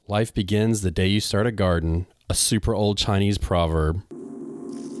Life begins the day you start a garden, a super old Chinese proverb.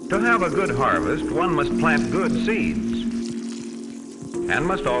 To have a good harvest, one must plant good seeds and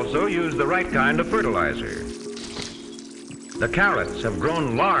must also use the right kind of fertilizer. The carrots have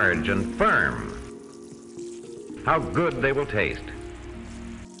grown large and firm. How good they will taste.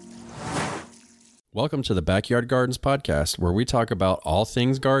 Welcome to the Backyard Gardens podcast, where we talk about all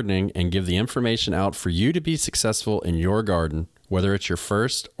things gardening and give the information out for you to be successful in your garden, whether it's your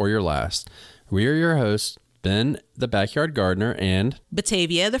first or your last. We are your hosts, Ben, the backyard gardener, and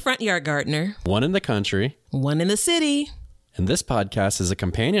Batavia, the front yard gardener. one in the country. One in the city. And this podcast is a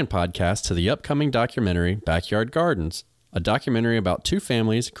companion podcast to the upcoming documentary, Backyard Gardens, a documentary about two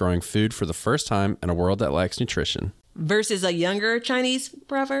families growing food for the first time in a world that lacks nutrition. Versus a younger Chinese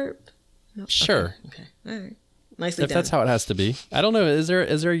proverb? No? Sure. Okay. All right. Nicely If done. that's how it has to be. I don't know. Is there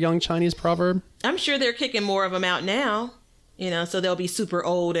a young Chinese proverb? I'm sure they're kicking more of them out now, so they'll be super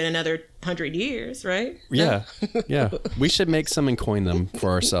old in another 100 years, right? Yeah. Yeah. We should make some and coin them for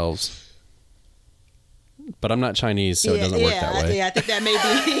ourselves. But I'm not Chinese, so it doesn't work that way. Yeah, I think that may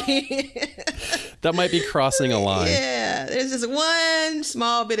be. That might be crossing a line. Yeah, there's just one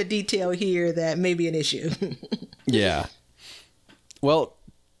small bit of detail here that may be an issue. Yeah. Well,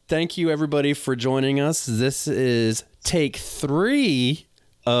 thank you everybody for joining us. This is take 3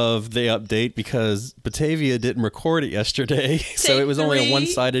 of the update because Batavia didn't record it yesterday. So it was only a 3.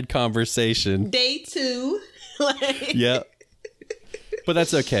 one-sided conversation. Day 2. Yeah. But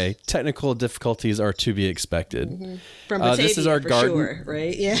that's okay. Technical difficulties are to be expected. Mm-hmm. From Batavia, this is our for garden, sure,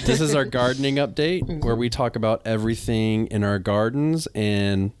 right? Yeah. This is our gardening update where we talk about everything in our gardens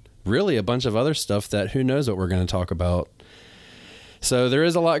and really a bunch of other stuff that who knows what we're going to talk about. So there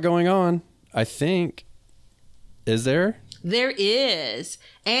is a lot going on, I think. Is there? There is.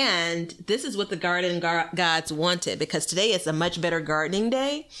 And this is what the garden gods wanted, because today is a much better gardening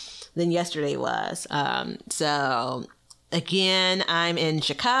day than yesterday was. So again, I'm in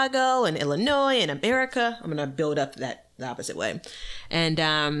Chicago and Illinois and America. I'm going to build up that the opposite way. And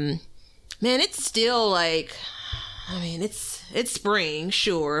man, it's still like, it's spring,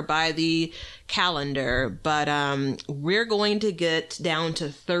 sure, by the calendar, but we're going to get down to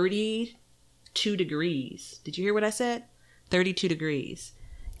 32 degrees. Did you hear what I said? 32 degrees.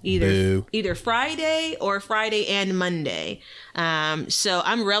 Either Friday or Friday and Monday. So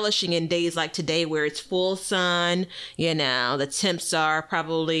I'm relishing in days like today where it's full sun, the temps are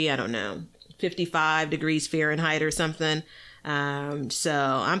probably, 55 degrees Fahrenheit or something. So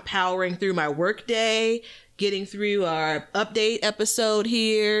I'm powering through my work day, getting through our update episode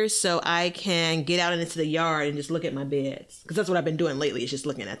here so I can get out into the yard and just look at my beds. Because that's what I've been doing lately, is just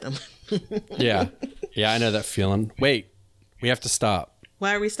looking at them. Yeah. Yeah, I know that feeling. Wait, we have to stop.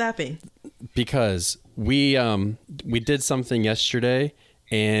 Why are we stopping? Because we did something yesterday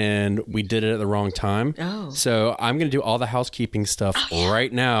and we did it at the wrong time. Oh. So I'm going to do all the housekeeping stuff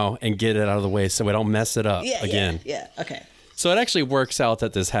right now and get it out of the way so we don't mess it up again. Yeah, okay. So it actually works out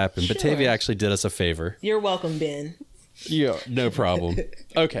that this happened. Sure. Batavia actually did us a favor. You're welcome, Ben. Yeah, no problem.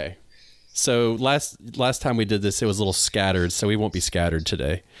 Okay. So last time we did this, it was a little scattered, so we won't be scattered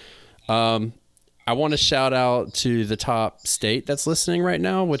today. I want to shout out to the top state that's listening right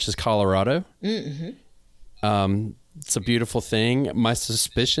now, which is Colorado. Mm-hmm. It's a beautiful thing. My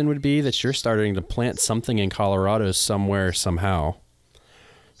suspicion would be that you're starting to plant something in Colorado somewhere, somehow.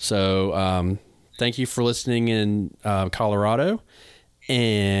 So thank you for listening in Colorado.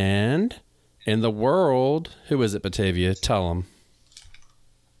 And in the world, who is it, Batavia? Tell them.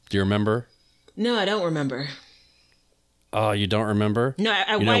 Do you remember? No, I don't remember. Oh, you don't remember? No,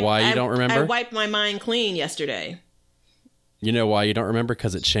 I You know why you don't remember? I wiped my mind clean yesterday. You know why you don't remember?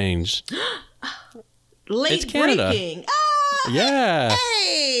 Because it changed. Late It's Canada. breaking. Ah, Yeah.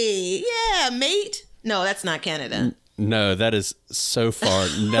 Hey, yeah, mate. No, that's not Canada. No, that is so far.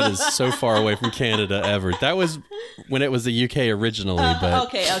 That is so far away from Canada ever. That was when it was the UK originally. But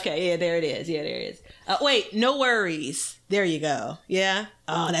Okay. Yeah, there it is. Wait, no worries. There you go. Yeah.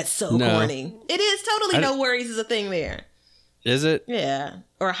 Oh, that's so No. corny. It is totally no worries is a thing there. is it Yeah.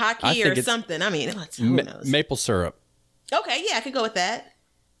 Or I hockey think or it's something. Who knows? maple syrup? Okay, yeah, I could go with that.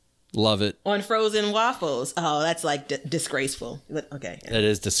 Love it. On frozen waffles. Oh, that's like disgraceful. Okay. It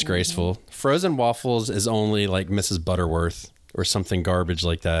is disgraceful. Frozen waffles is only like Mrs. Butterworth or something garbage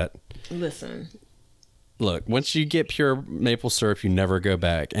like that. Listen. Look, once you get pure maple syrup, you never go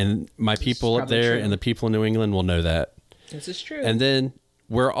back. And my people up there true. and the people in New England will know that. This is true. And then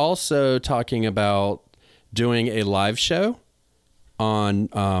we're also talking about doing a live show on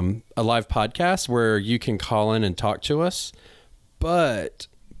a live podcast where you can call in and talk to us. But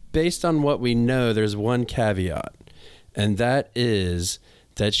based on what we know, there's one caveat, and that is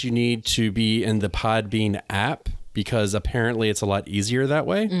that you need to be in the Podbean app because apparently it's a lot easier that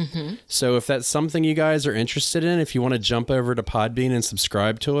way. Mm-hmm. So if that's something you guys are interested in, if you want to jump over to Podbean and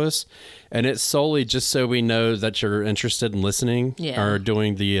subscribe to us, and it's solely just so we know that you're interested in listening or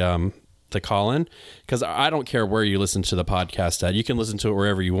doing the call-in, because I don't care where you listen to the podcast at. You can listen to it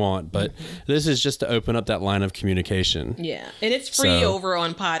wherever you want, but this is just to open up that line of communication. Yeah, and it's free over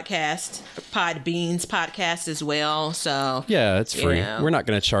on Podbean's podcast as well. So yeah, it's free. We're not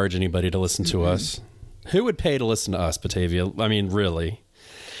going to charge anybody to listen to us. Who would pay to listen to us, Batavia? I mean, really?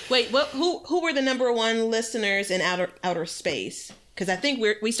 Wait, who were the number one listeners in outer space? Because I think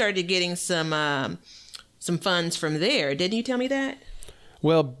we started getting some funds from there. Didn't you tell me that?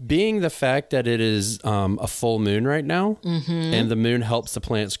 Well, being the fact that it is a full moon right now, and the moon helps the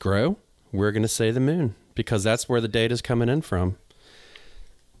plants grow, we're going to say the moon because that's where the data is coming in from.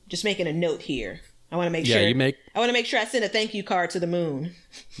 Just making a note here. I want to make sure. I want to make sure I send a thank you card to the moon.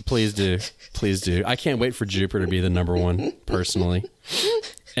 Please do. Please do. I can't wait for Jupiter to be the number one, personally.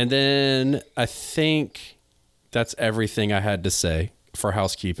 And then I think that's everything I had to say for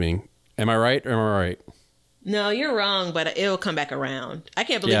housekeeping. Am I right or am I right? No, you're wrong, but it'll come back around. I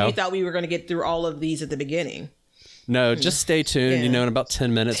can't believe you thought we were going to get through all of these at the beginning. No, just stay tuned. Yeah. You know, in about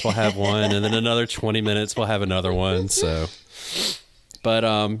 10 minutes we'll have one, and then another 20 minutes we'll have another one. So, but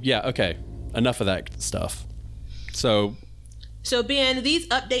okay. Enough of that stuff. So Ben, these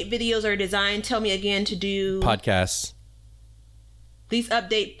update videos are designed, tell me again, to do... Podcasts. These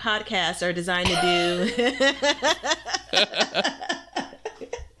update podcasts are designed to do...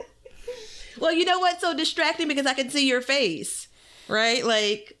 Well, you know what's so distracting? Because I can see your face, right?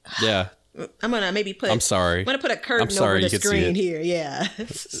 Like... Yeah. I'm going to maybe put... I'm sorry. I'm going to put a curtain over the screen here. Yeah.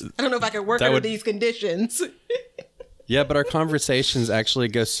 I don't know if I can work under these conditions. Yeah, but our conversations actually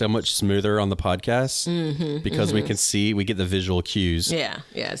go so much smoother on the podcast because we can see, we get the visual cues. Yeah,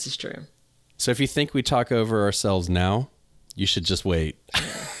 this is true. So if you think we talk over ourselves now, you should just wait.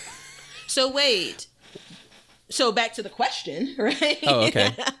 So back to the question, right? Oh,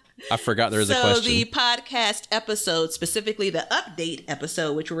 okay. I forgot there was a question. So the podcast episode, specifically the update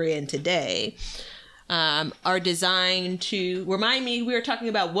episode, which we're in today, are designed to remind me, we were talking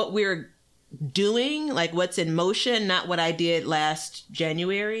about what we're doing, like what's in motion, not what I did last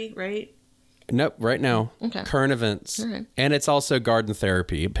January, right? Nope, right now. Okay. Current events. Right. And it's also garden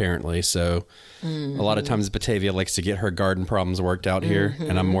therapy, apparently. So a lot of times Batavia likes to get her garden problems worked out here,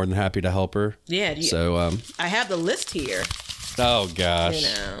 and I'm more than happy to help her. Yeah. I have the list here. Oh, gosh.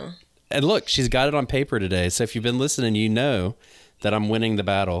 You know. And look, she's got it on paper today. So if you've been listening, you know that I'm winning the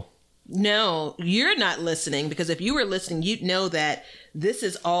battle. No, you're not listening, because if you were listening, you'd know that this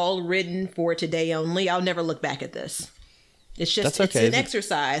is all written for today only. I'll never look back at this. It's just, It's an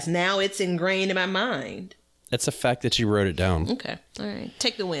exercise. Now it's ingrained in my mind. It's a fact that you wrote it down. Okay. All right.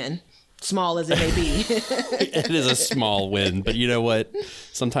 Take the win. Small as it may be. It is a small win, but you know what?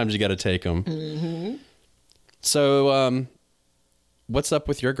 Sometimes you got to take them. Mm-hmm. So, what's up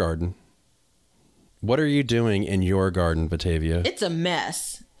with your garden? What are you doing in your garden, Batavia? It's a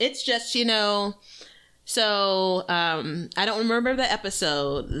mess. It's just, so I don't remember the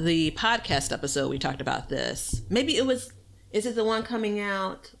episode, the podcast episode we talked about this. Maybe is it the one coming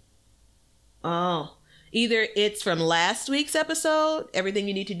out? Oh, either it's from last week's episode, Everything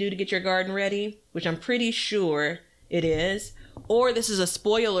You Need to Do to Get Your Garden Ready, which I'm pretty sure it is, or this is a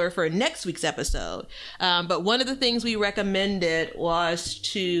spoiler for next week's episode. But one of the things we recommended was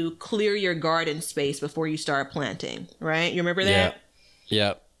to clear your garden space before you start planting, right? You remember that?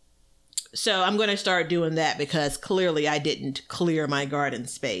 Yeah. So I'm going to start doing that because clearly I didn't clear my garden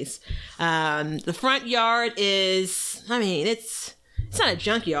space. The front yard is, it's not a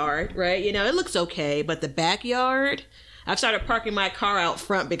junkyard, right? It looks okay, but the backyard, I've started parking my car out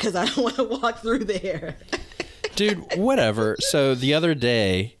front because I don't want to walk through there. Dude, whatever. So the other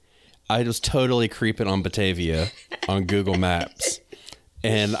day, I was totally creeping on Batavia on Google Maps.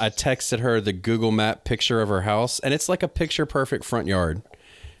 And I texted her the Google Map picture of her house, and it's like a picture perfect front yard.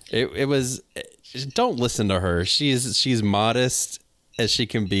 It was. Don't listen to her. She's modest as she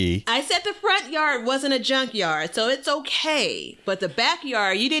can be. I said the front yard wasn't a junkyard, so it's okay. But the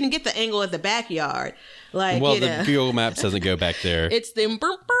backyard, you didn't get the angle of the backyard. The Google Maps doesn't go back there. It's them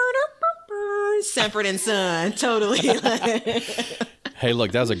Sanford and Son, totally. Hey,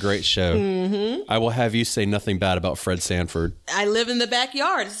 look, that was a great show. Mm-hmm. I will have you say nothing bad about Fred Sanford. I live in the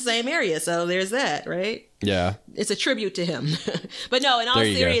backyard. It's the same area, so there's that, right? Yeah. It's a tribute to him. But no, in all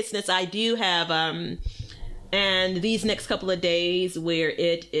seriousness, I do have And these next couple of days where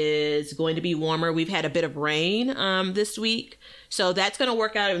it is going to be warmer, we've had a bit of rain this week. So that's going to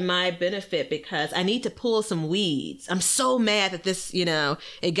work out in my benefit because I need to pull some weeds. I'm so mad that this,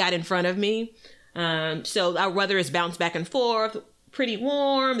 it got in front of me. So our weather is bounced back and forth, pretty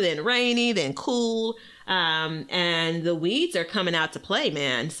warm, then rainy, then cool. And the weeds are coming out to play,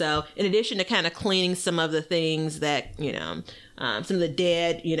 man. So in addition to kind of cleaning some of the things that, some of the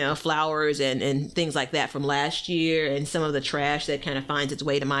dead, flowers and things like that from last year and some of the trash that kind of finds its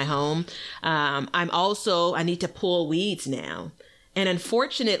way to my home. I need to pull weeds now. And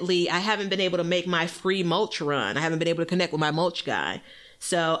unfortunately, I haven't been able to make my free mulch run. I haven't been able to connect with my mulch guy.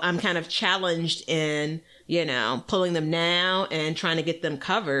 So I'm kind of challenged in, pulling them now and trying to get them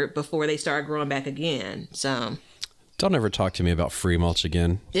covered before they start growing back again. So don't ever talk to me about free mulch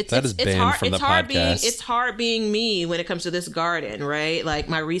again. That is banned from the podcast. It's hard being me when it comes to this garden, right? Like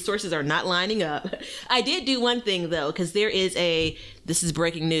my resources are not lining up. I did do one thing though, because this is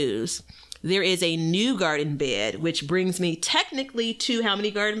breaking news. There is a new garden bed, which brings me technically to how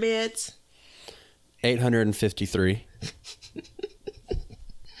many garden beds? 853.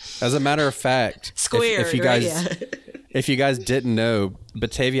 As a matter of fact, squared, if you guys didn't know,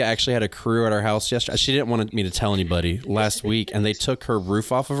 Batavia actually had a crew at our house yesterday. She didn't want me to tell anybody last week, and they took her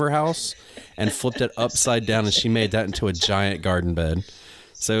roof off of her house and flipped it upside down, and she made that into a giant garden bed.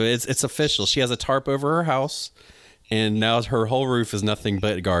 So it's official. She has a tarp over her house, and now her whole roof is nothing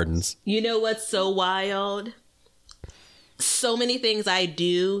but gardens. You know what's so wild? So many things I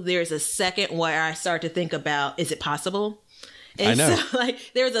do, there's a second where I start to think about, is it possible? And I know. So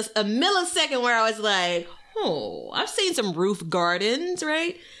there was a millisecond where I was like, I've seen some roof gardens,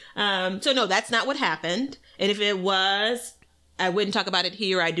 right? So no, that's not what happened. And if it was, I wouldn't talk about it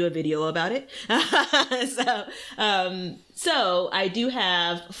here. I'd do a video about it. So I do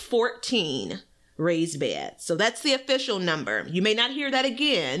have 14 raised beds. So that's the official number. You may not hear that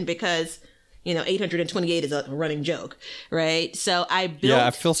again because 828 is a running joke, right? So I built... Yeah,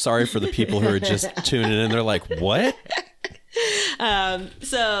 I feel sorry for the people who are just tuning in. They're like, what?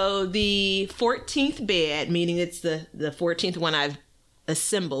 So the 14th bed, meaning it's the 14th one I've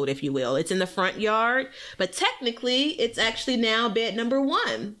assembled, if you will, it's in the front yard, but technically it's actually now bed number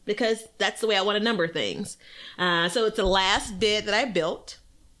 1 because that's the way I want to number things. So it's the last bed that I built,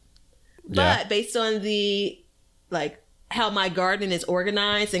 but based on the, how my garden is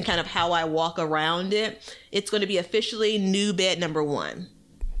organized and kind of how I walk around it, it's going to be officially new bed number 1.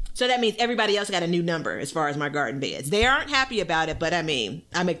 So that means everybody else got a new number as far as my garden beds. They aren't happy about it, but I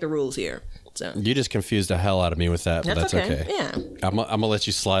make the rules here. So you just confused the hell out of me with that, but that's okay. Yeah. I'm gonna let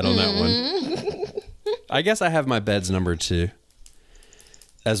you slide on that one. I guess I have my beds numbered too,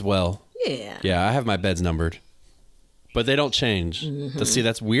 as well. Yeah. Yeah, I have my beds numbered, but they don't change. Mm-hmm. See,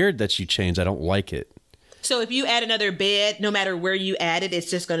 that's weird that you change. I don't like it. So if you add another bed, no matter where you add it,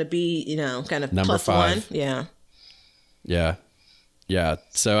 it's just going to be, kind of number plus 5. 1. Yeah. Yeah. Yeah.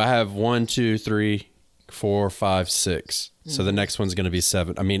 So I have 1, 2, 3, 4, 5, 6. So the next one's going to be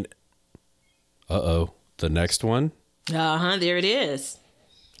 7. I mean, the next one. There it is.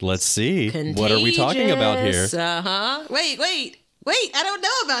 Let's see. Contagious. What are we talking about here? Wait. I don't know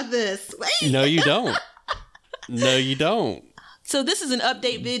about this. Wait. No, you don't. No, you don't. So this is an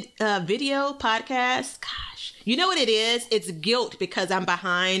update video podcast. Gosh, you know what it is? It's guilt because I'm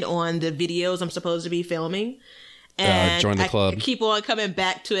behind on the videos I'm supposed to be filming. And join the club. I keep on coming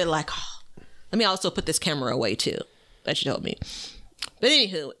back to it let me also put this camera away too. That should help me. But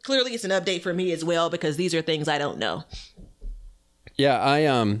anywho, clearly it's an update for me as well because these are things I don't know.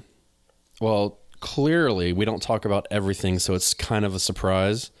 Yeah, well, clearly we don't talk about everything, so it's kind of a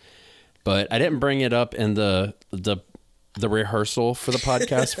surprise. But I didn't bring it up in the rehearsal for the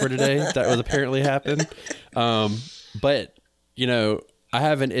podcast for today. That was apparently happened. But, I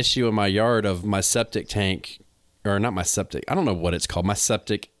have an issue in my yard of my septic tank, or not my septic, I don't know what it's called, my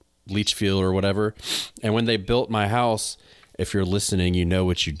septic leach field or whatever. And when they built my house, if you're listening, you know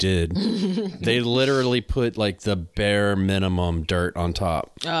what you did. They literally put the bare minimum dirt on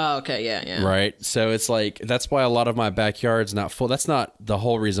top. Oh, okay. Yeah. Right. So it's that's why a lot of my backyard's not full. That's not the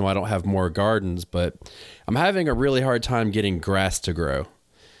whole reason why I don't have more gardens, but I'm having a really hard time getting grass to grow.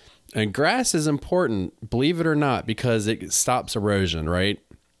 And grass is important, believe it or not, because it stops erosion, right?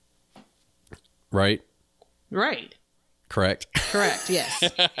 Right? Right. Correct.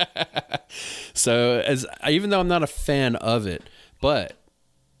 Yes. So even though I'm not a fan of it, but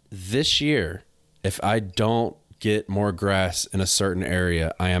this year, if I don't get more grass in a certain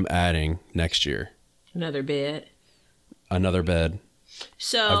area, I am adding next year. Another bed.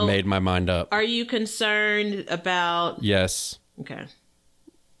 So I've made my mind up. Are you concerned about... Yes. Okay.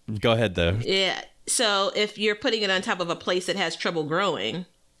 Go ahead, though. Yeah. So if you're putting it on top of a place that has trouble growing.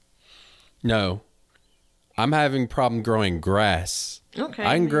 No. I'm having problem growing grass. Okay.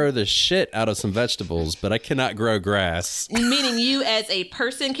 I can grow the shit out of some vegetables, but I cannot grow grass. Meaning you as a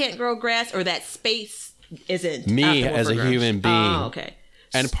person can't grow grass, or that space isn't Me optimal as for a growth? human being. Oh, okay.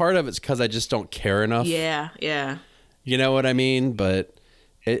 And part of it's because I just don't care enough. Yeah, yeah. You know what I mean? But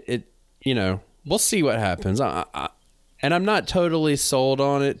it you know, we'll see what happens. And I'm not totally sold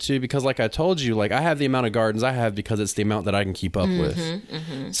on it too, because like I told you, like I have the amount of gardens I have because it's the amount that I can keep up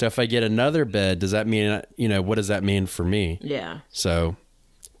with. So if I get another bed, does that mean, you know, what does that mean for me? Yeah. So,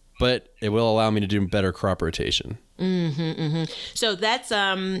 but it will allow me to do better crop rotation. So that's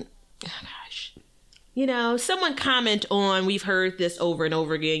you know, someone comment on, we've heard this over and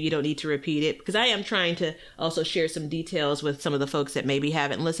over again, you don't need to repeat it, because I am trying to also share some details with some of the folks that maybe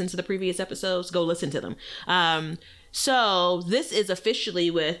haven't listened to the previous episodes. Go listen to them. So this is officially,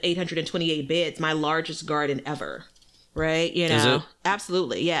 with 828 beds, my largest garden ever. Right? You know, Is it?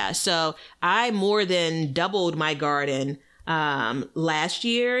 Absolutely. Yeah. So I more than doubled my garden last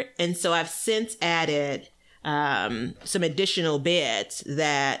year. And so I've since added some additional beds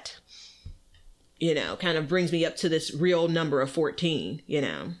that, you know, kind of brings me up to this real number of 14, you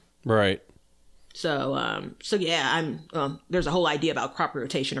know. Right. So yeah, there's a whole idea about crop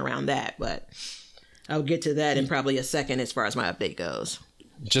rotation around that, but I'll get to that in probably a second as far as my update goes.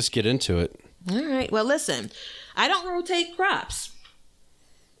 Just get into it. All right. Well, listen, I don't rotate crops.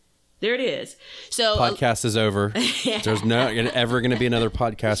 There it is. So Podcast is over. There's no ever going to be another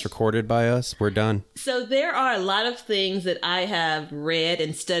podcast recorded by us. We're done. So there are a lot of things that I have read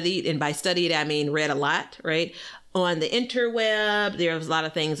and studied, and by studied, I mean read a lot, right? On the interweb, there's a lot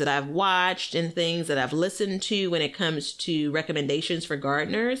of things that I've watched and things that I've listened to when it comes to recommendations for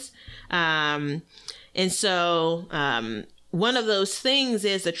gardeners. And so one of those things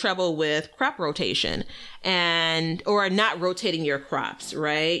is the trouble with crop rotation or not rotating your crops,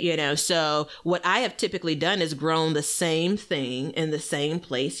 right? You know, so what I have typically done is grown the same thing in the same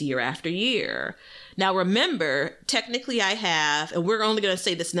place year after year. Now, remember, technically I have, and we're only going to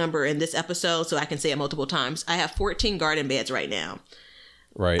say this number in this episode so I can say it multiple times. I have 14 garden beds right now.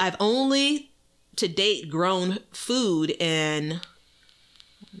 Right. I've only to date grown food in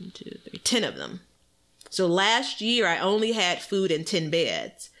 10 of them. So last year I only had food in 10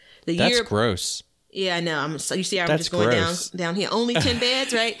 beds. That's gross. Yeah, I know. So you see, I'm That's just going gross. down here. Only 10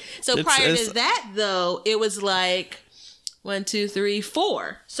 beds, right? So prior to that, though, it was like 1, 2, 3,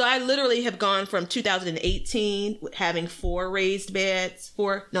 4. So I literally have gone from 2018 having 4 raised beds.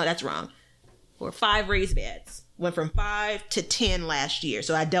 4 5 raised beds. Went from 5 to 10 last year.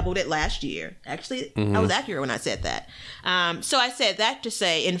 So I doubled it last year. Actually, I was accurate when I said that. So I said that to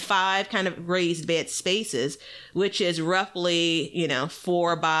say in 5 kind of raised bed spaces, which is roughly,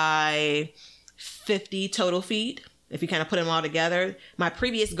 4 by 50 total feet. If you kind of put them all together, my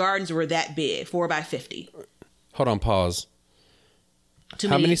previous gardens were that big, 4 by 50. Hold on, pause.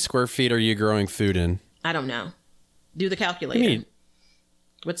 How many square feet are you growing food in? I don't know. Do the calculator.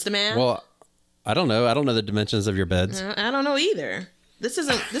 What's the math? Well, I don't know. I don't know the dimensions of your beds. I don't know either. This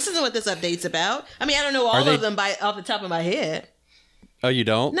isn't what this update's about. I mean, I don't know all of them off the top of my head. Oh, you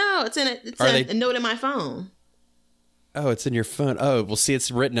don't? No, it's in a note in my phone. Oh, it's in your phone. Oh, well, see,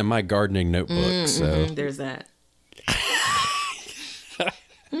 it's written in my gardening notebook. So there's that.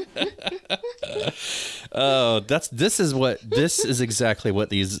 Oh, this is exactly what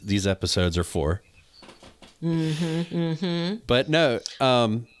these episodes are for. But no,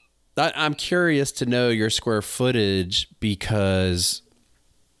 I'm curious to know your square footage because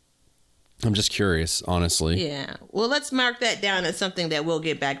I'm just curious, honestly. Yeah. Well, let's mark that down as something that we'll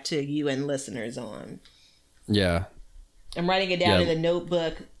get back to you and listeners on. Yeah. I'm writing it down in a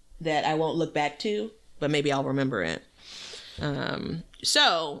notebook that I won't look back to, but maybe I'll remember it.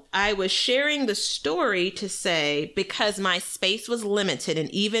 So I was sharing the story to say, because my space was limited, and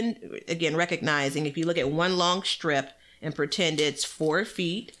even, again, recognizing if you look at one long strip and pretend it's 4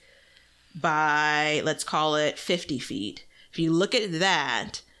 feet by, let's call it 50 feet. If you look at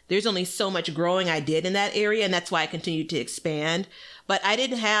that, there's only so much growing I did in that area, and that's why I continued to expand. But I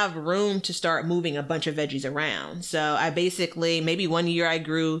didn't have room to start moving a bunch of veggies around. So I basically, maybe one year I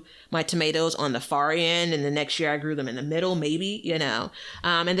grew my tomatoes on the far end, and the next year I grew them in the middle, maybe,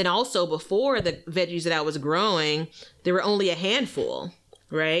 And then also before the veggies that I was growing, there were only a handful,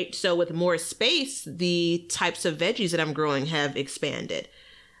 right? So with more space, the types of veggies that I'm growing have expanded.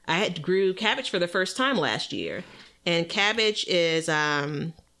 I had grew cabbage for the first time last year. And cabbage is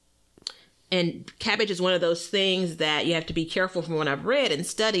one of those things that you have to be careful from what I've read and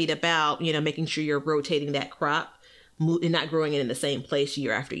studied about, making sure you're rotating that crop and not growing it in the same place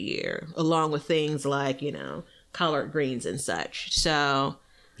year after year, along with things like, collard greens and such. So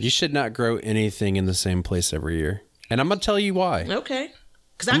You should not grow anything in the same place every year. And I'm going to tell you why. okay,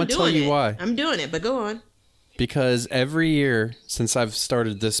 because I'm I'm gonna doing tell you it. why. I'm doing it, but go on. Because every year since I've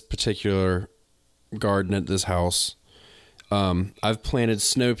started this particular garden at this house, I've planted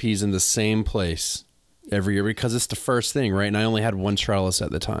snow peas in the same place every year because it's the first thing, right? And I only had one trellis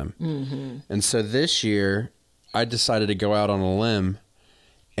at the time. Mm-hmm. And so this year I decided to go out on a limb,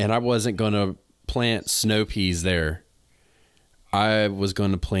 and I wasn't going to plant snow peas there. I was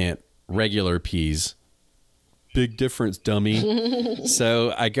going to plant regular peas. Big difference, dummy.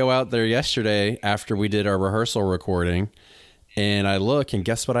 So I go out there yesterday after we did our rehearsal recording, and I look, and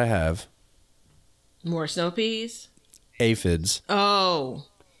guess what I have? More snow peas? Aphids. Oh,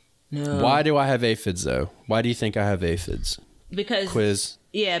 no. Why do I have aphids, though? Why do you think I have aphids? Because Quiz.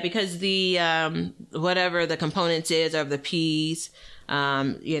 Yeah, because the whatever the components is of the peas,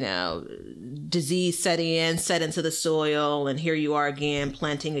 disease set into the soil, and here you are again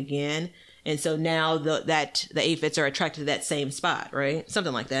planting again, and so now the aphids are attracted to that same spot, right?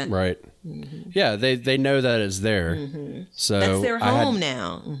 Something like that, Right. Mm-hmm. Yeah, they know that it's there, so that's their home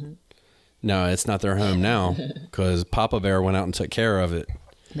now. Mm-hmm. No, it's not their home now because Papa Bear went out and took care of it.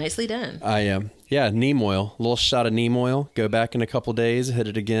 Nicely done. Yeah, neem oil, a little shot of neem oil. Go back in a couple days, hit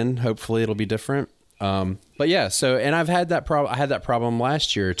it again. Hopefully, it'll be different. But yeah, and I've had that problem. I had that problem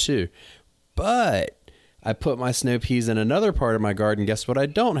last year too, but I put my snow peas in another part of my garden. Guess what? I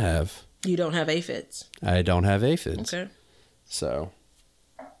don't have. You don't have aphids. I don't have aphids. Okay. So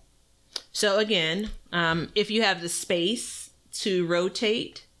again, if you have the space to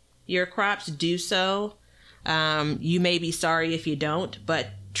rotate your crops, do so. You may be sorry if you don't, but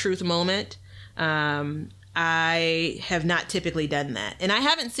truth moment, I have not typically done that. And I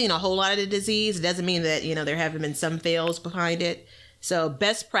haven't seen a whole lot of the disease. It doesn't mean that, there haven't been some fails behind it. So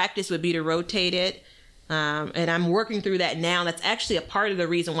best practice would be to rotate it. And I'm working through that now. That's actually a part of the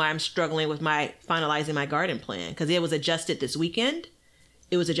reason why I'm struggling with finalizing my garden plan, because it was adjusted this weekend.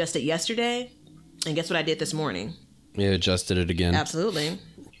 It was adjusted yesterday. And guess what I did this morning? you adjusted it again. Absolutely.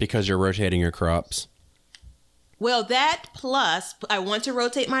 Because you're rotating your crops. Well, that plus I want to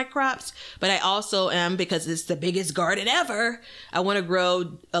rotate my crops, but I also am, because it's the biggest garden ever, I want to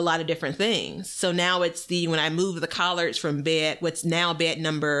grow a lot of different things. So now it's when I move the collards from what's now bed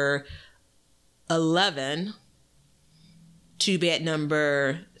number 11 to bed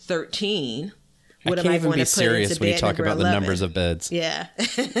number 13. What I can't even be serious when you talk about 11? The numbers of beds. Yeah.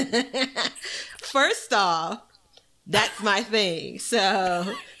 First off, that's my thing.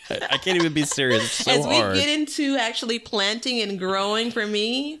 So I can't even be serious. It's so as we hard. get into actually planting and growing, for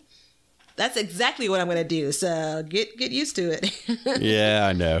me, that's exactly what I'm going to do. So get used to it. Yeah,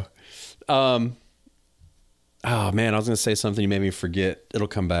 I know. Oh man, I was going to say something. You made me forget. It'll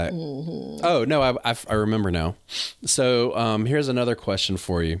come back. Mm-hmm. Oh no, I remember now. So here's another question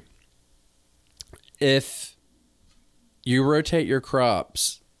for you. If you rotate your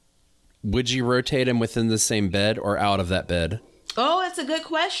crops, would you rotate them within the same bed or out of that bed? Oh, that's a good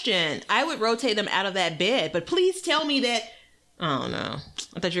question. I would rotate them out of that bed, but please tell me that. Oh no,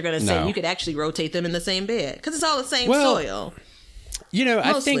 I thought you were going to say you could actually rotate them in the same bed because it's all the same soil. Mostly.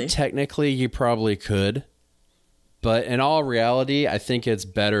 I think technically you probably could, but in all reality, I think it's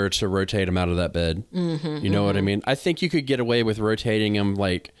better to rotate them out of that bed. Mm-hmm, you know what I mean? I think you could get away with rotating them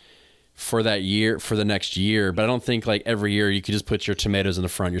for that year, for the next year, but I don't think every year you could just put your tomatoes in the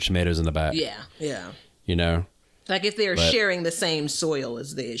front, your tomatoes in the back. Yeah. Like if they're sharing the same soil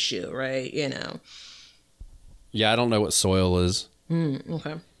is the issue, right? Yeah, I don't know what soil is.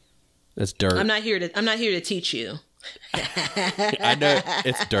 Okay. It's dirt. I'm not here to teach you. I know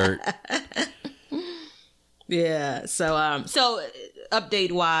it's dirt. Yeah. So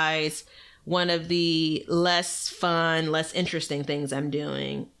update wise, one of the less fun, less interesting things I'm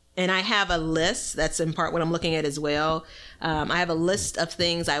doing, and I have a list that's in part what I'm looking at as well. I have a list of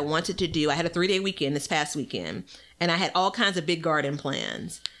things I wanted to do. I had a 3-day weekend this past weekend, and I had all kinds of big garden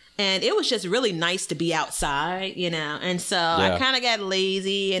plans. And it was just really nice to be outside, And so I kind of got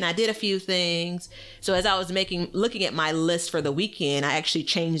lazy and I did a few things. So as I was looking at my list for the weekend, I actually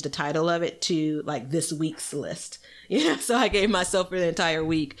changed the title of it to this week's list. So I gave myself for the entire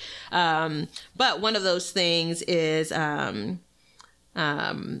week. But one of those things is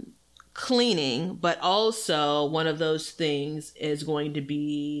cleaning, but also one of those things is going to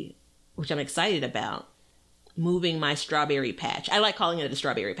be, which I'm excited about, moving my strawberry patch. I like calling it a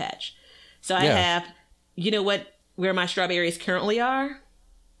strawberry patch. So I have, where my strawberries currently are?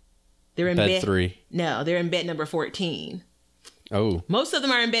 They're in bed 3. No, they're in bed number 14. Oh, Most of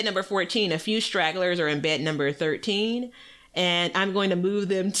them are in bed number 14. A few stragglers are in bed number 13. And I'm going to move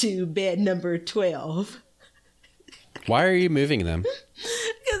them to bed number 12. why are you moving them?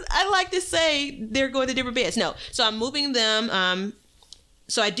 Because I like to say they're going to different beds. No, so I'm moving them.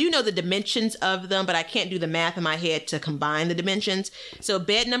 So I do know the dimensions of them, but I can't do the math in my head to combine the dimensions. So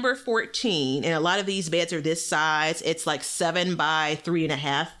bed number 14, and a lot of these beds are this size. It's like 7 by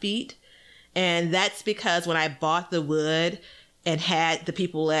 3.5 feet. And that's because when I bought the wood and had the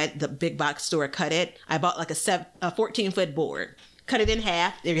people at the big box store cut it, I bought like a 14-foot board. Cut it in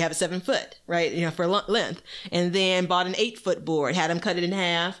half. There you have a 7 foot, right? You know, for length. And then bought an 8-foot board, had them cut it in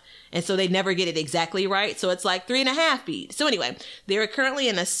half. And so they never get it exactly right. So it's like 3.5 feet. So anyway, they're currently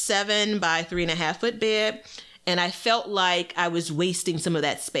in a 7 by 3.5 foot bed. And I felt like I was wasting some of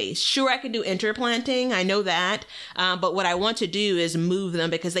that space. Sure, I can do interplanting. I know that. But what I want to do is move them,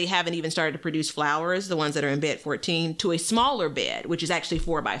 because they haven't even started to produce flowers, the ones that are in bed 14, to a smaller bed, which is actually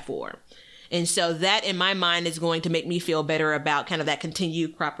 4 by 4. And so that in my mind is going to make me feel better about kind of that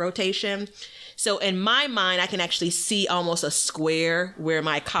continued crop rotation. So in my mind, I can actually see almost a square where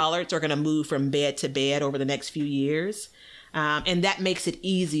my collards are going to move from bed to bed over the next few years. And that makes it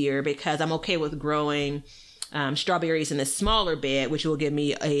easier because I'm okay with growing strawberries in a smaller bed, which will give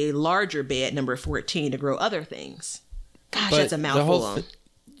me a larger bed, number 14, to grow other things. Gosh, But that's a mouthful.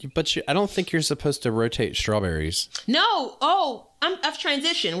 I don't think you're supposed to rotate strawberries. No. Oh, I've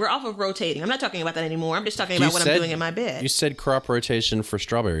transitioned. We're off of rotating. I'm not talking about that anymore. I'm just talking about what I'm doing in my bed. You said crop rotation for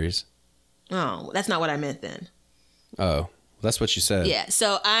strawberries. Oh, that's not what I meant then. Oh, that's what you said. Yeah,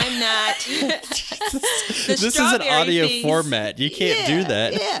 so I'm not. This is an audio format. You can't do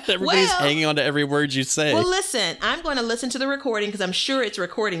that. Yeah. Everybody's hanging on to every word you say. Well, listen, I'm going to listen to the recording because I'm sure it's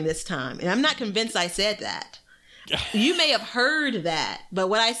recording this time. And I'm not convinced I said that. You may have heard that, but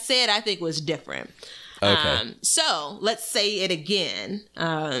what I said I think was different. Okay. So let's say it again.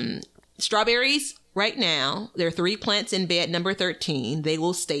 Strawberries, right now, there are 3 plants in bed number 13. They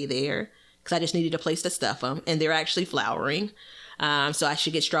will stay there because I just needed a place to stuff them. And they're actually flowering. So I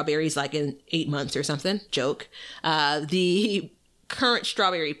should get strawberries like in 8 months or something. Joke. The current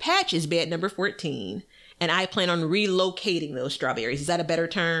strawberry patch is bed number 14. And I plan on relocating those strawberries. Is that a better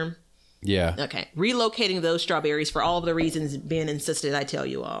term? Yeah. Okay. Relocating those strawberries for all of the reasons Ben insisted I tell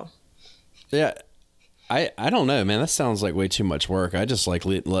you all. Yeah. I don't know, man. That sounds like way too much work. I just like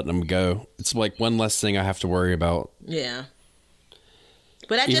letting them go. It's like one less thing I have to worry about. Yeah.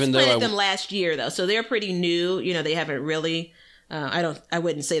 But I just planted them last year, though. So they're pretty new. You know, they haven't really... I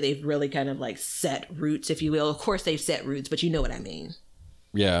wouldn't say they've really kind of like set roots, if you will. Of course they've set roots, but you know what I mean.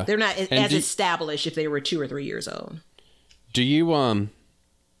 Yeah. They're not as established if they were 2 or 3 years old. Do you...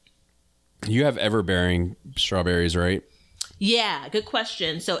 You have ever-bearing strawberries, right? Yeah, good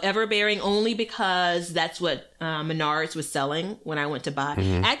question. So ever-bearing only because that's what Menards was selling when I went to buy.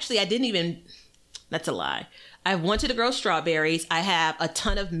 Mm-hmm. Actually, I didn't even... That's a lie. I wanted to grow strawberries. I have a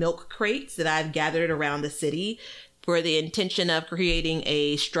ton of milk crates that I've gathered around the city for the intention of creating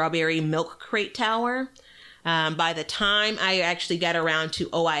a strawberry milk crate tower. By the time I actually got around to,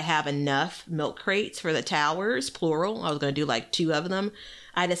 I have enough milk crates for the towers, plural. I was going to do like 2 of them.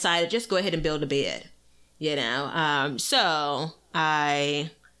 I decided just go ahead and build a bed, you know?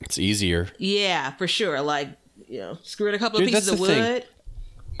 It's easier. Yeah, for sure. Like, you know, screwing a couple of pieces of wood.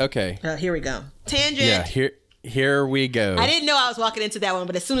 Okay. Here we go. Tangent. Yeah, here we go. I didn't know I was walking into that one,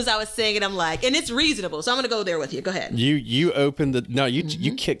 but as soon as I was saying it, I'm like, and it's reasonable. So I'm going to go there with you. Go ahead. You opened the, no,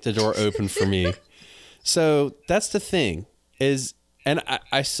 you kicked the door open for me. So that's the thing is, and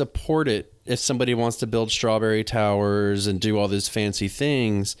I support it if somebody wants to build strawberry towers and do all those fancy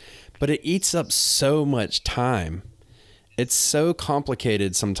things, but it eats up so much time. It's so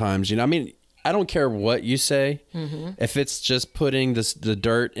complicated sometimes. You know, I mean, I don't care what you say. Mm-hmm. If it's just putting the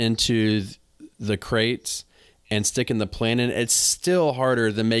dirt into the crates and sticking the plant in, it's still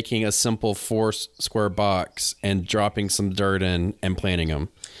harder than making a simple 4 square box and dropping some dirt in and planting them.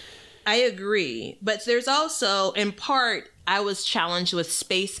 I agree. But there's also, in part, I was challenged with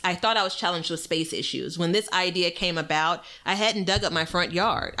space. I thought I was challenged with space issues. When this idea came about, I hadn't dug up my front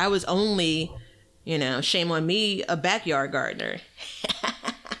yard. I was only, you know, shame on me, a backyard gardener.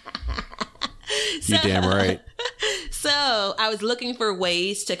 You damn right. So I was looking for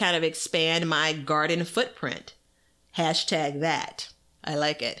ways to kind of expand my garden footprint. Hashtag that. I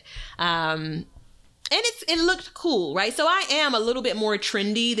like it. And it looked cool, right? So I am a little bit more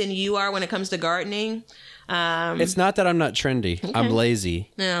trendy than you are when it comes to gardening. It's not that I'm not trendy. Okay. I'm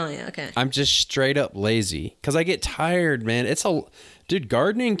lazy. Oh, yeah, okay. I'm just straight up lazy because I get tired, man. Dude,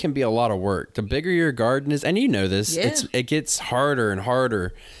 gardening can be a lot of work. The bigger your garden is, and you know this, yeah. It gets harder and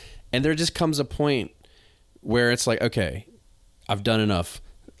harder. And there just comes a point where it's like, okay, I've done enough.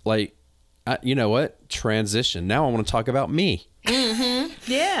 Like, you know what? Transition. Now I want to talk about me.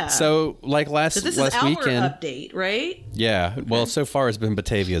 Yeah. So, like last this is our weekend, update, right? Yeah. Well, so far it's been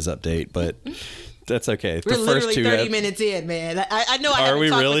Batavia's update, but that's okay. We're the literally first 30 minutes in, man. I know I haven't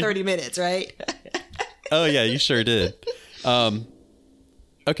talked for 30 minutes, right? Oh, yeah, you sure did.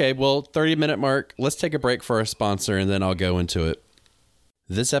 Okay, well, 30-minute mark. Let's take a break for our sponsor, and then I'll go into it.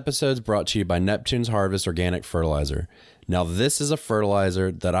 This episode is brought to you by Neptune's Harvest Organic Fertilizer. Now, this is a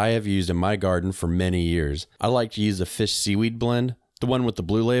fertilizer that I have used in my garden for many years. I like to use the fish seaweed blend, the one with the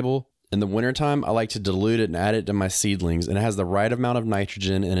blue label. In the wintertime, I like to dilute it and add it to my seedlings, and it has the right amount of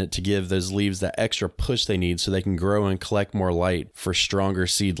nitrogen in it to give those leaves that extra push they need so they can grow and collect more light for stronger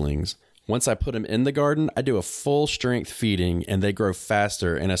seedlings. Once I put them in the garden, I do a full strength feeding and they grow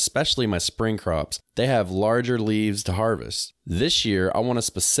faster, and especially my spring crops, they have larger leaves to harvest. This year, I want to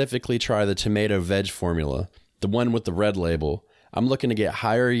specifically try the tomato veg formula, the one with the red label. I'm looking to get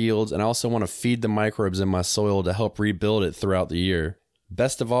higher yields, and I also want to feed the microbes in my soil to help rebuild it throughout the year.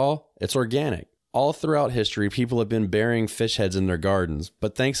 Best of all, it's organic. All throughout history, people have been burying fish heads in their gardens,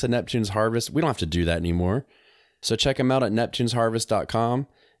 but thanks to Neptune's Harvest, we don't have to do that anymore. So check them out at neptunesharvest.com.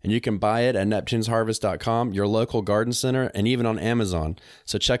 And you can buy it at neptunesharvest.com, your local garden center, and even on Amazon.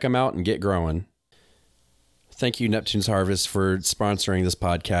 So check them out and get growing. Thank you, Neptune's Harvest, for sponsoring this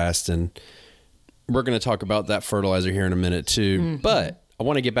podcast. And we're going to talk about that fertilizer here in a minute too. Mm-hmm. But I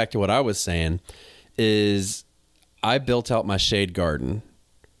want to get back to what I was saying is I built out my shade garden.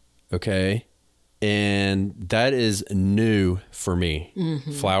 Okay. And that is new for me.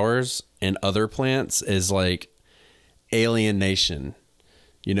 Mm-hmm. Flowers and other plants is like alienation.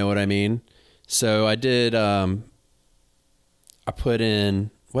 You know what I mean? So I did, I put in,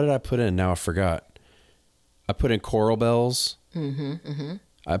 what did I put in? Now I forgot. I put in coral bells. Mm-hmm, mm-hmm.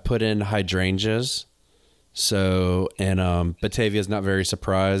 I put in hydrangeas. So, and Batavia's not very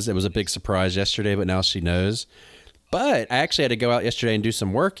surprised. It was a big surprise yesterday, but now she knows. But I actually had to go out yesterday and do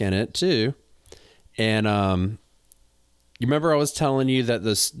some work in it too. And you remember I was telling you that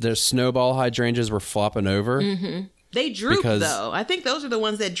the snowball hydrangeas were flopping over? Mm-hmm. They droop, though. I think those are the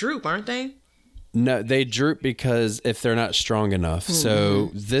ones that droop, aren't they? No, they droop because if they're not strong enough.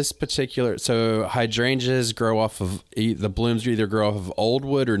 Mm-hmm. So hydrangeas grow off of, the blooms either grow off of old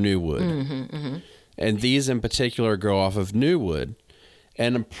wood or new wood. Mm-hmm, mm-hmm. And these in particular grow off of new wood.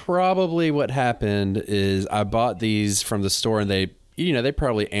 And probably what happened is I bought these from the store, and they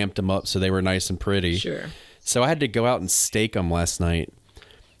probably amped them up so they were nice and pretty. Sure. So I had to go out and stake them last night.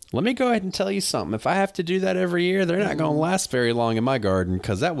 Let me go ahead and tell you something. If I have to do that every year, they're not going to last very long in my garden,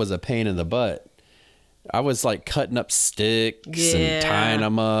 because that was a pain in the butt. I was like cutting up sticks and tying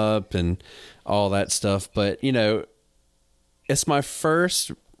them up and all that stuff. But, it's my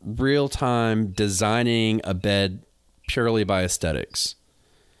first real time designing a bed purely by aesthetics.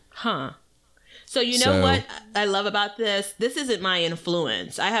 Huh. So know what I love about this? This isn't my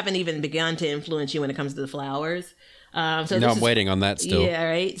influence. I haven't even begun to influence you when it comes to the flowers. I'm waiting on that still. Yeah,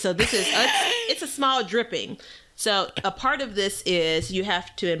 right. So this is it's a small dripping. So a part of this is you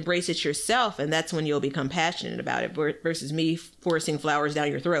have to embrace it yourself, and that's when you'll become passionate about it versus me forcing flowers down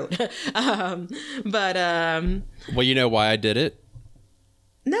your throat. Well, you know why I did it?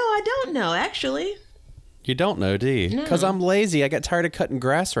 No, I don't know, actually. You don't know, do you? Because I'm lazy. I got tired of cutting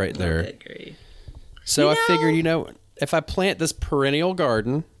grass right there. Good grief. So I figured, if I plant this perennial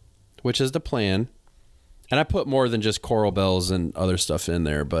garden, which is the plan. And I put more than just coral bells and other stuff in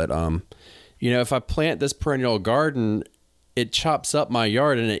there. But, if I plant this perennial garden, it chops up my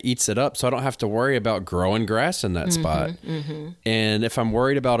yard and it eats it up. So I don't have to worry about growing grass in that spot. Mm-hmm. And if I'm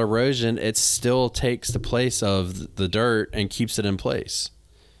worried about erosion, it still takes the place of the dirt and keeps it in place.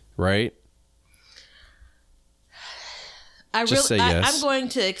 Right? Say yes. I'm going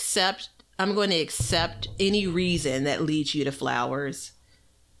to accept any reason that leads you to flowers.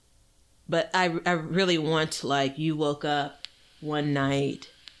 But I really want, you woke up one night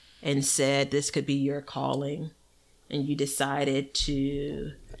and said this could be your calling, and you decided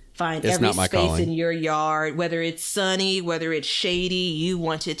to find every space in your yard, whether it's sunny, whether it's shady, you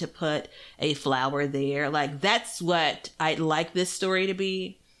wanted to put a flower there. That's what I'd like this story to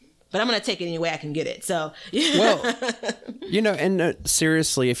be. But I'm going to take it any way I can get it. So, well, and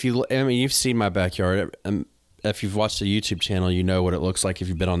seriously, you've seen my backyard. If you've watched the YouTube channel, you know what it looks like. If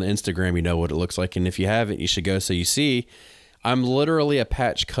you've been on the Instagram, you know what it looks like. And if you haven't, you should go so you see. I'm literally a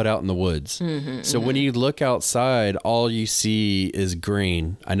patch cut out in the woods. Mm-hmm, so when you look outside, all you see is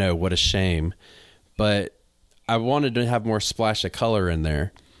green. I know, what a shame. But I wanted to have more splash of color in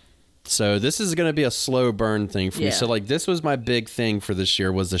there. So this is going to be a slow burn thing for me. Yeah. So like this was my big thing for this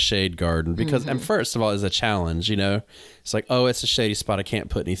year was the shade garden because, and first of all, it's a challenge, you know, it's like, oh, it's a shady spot. I can't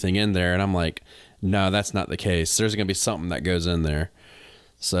put anything in there. And I'm like, no, that's not the case. There's going to be something that goes in there.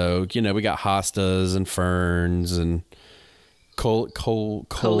 So, you know, we got hostas and ferns and coleus.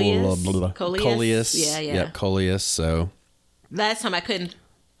 Yeah. Yep, coleus. So Last time I couldn't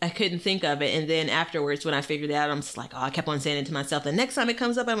think of it, and then afterwards when I figured it out, I'm just like, oh, I kept on saying it to myself. The next time it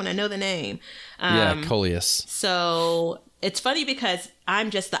comes up, I'm gonna know the name. coleus. So it's funny because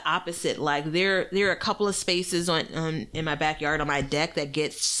I'm just the opposite. Like there are a couple of spaces on in my backyard on my deck that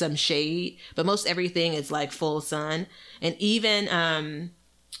gets some shade, but most everything is like full sun. And even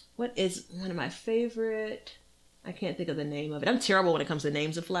what is one of my favorite? I can't think of the name of it. I'm terrible when it comes to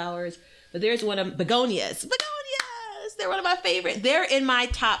names of flowers, but there's one of begonias. They're one of my favorite. They're in my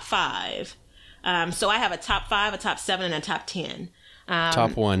top 5. So I have a top 5, a top 7, and a top 10.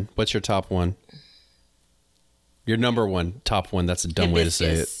 Top 1. What's your top 1? Your number 1, top 1. That's a dumb way to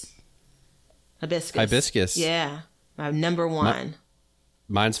say it. Hibiscus. Yeah. My number 1.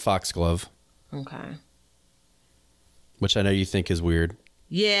 Mine's foxglove. Okay. Which I know you think is weird.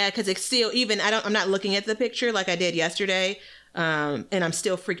 Yeah, because it's still I'm not looking at the picture like I did yesterday. And I'm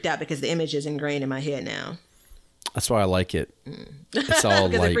still freaked out because the image is ingrained in my head now. That's why I like it. It's all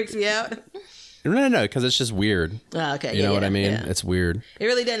Because like it freaks me out. No, because it's just weird. Oh, okay. You know what I mean? Yeah. It's weird. It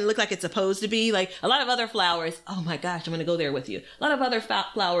really doesn't look like it's supposed to be. Like a lot of other flowers. Oh my gosh, I'm going to go there with you. A lot of other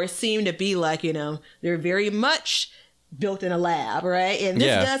flowers seem to be like, you know, they're very much built in a lab, right? And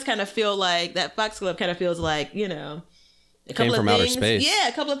this does kind of feel like that foxglove kind of feels like, you know, a couple Came from of outer things. space. Yeah,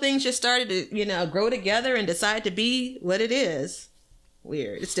 a couple of things just started to, you know, grow together and decide to be what it is.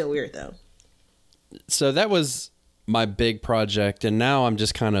 Weird. It's still weird though. So that was my big project, and now I'm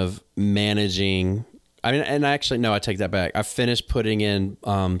just kind of managing. I mean, and actually, no, I take that back. I finished putting in.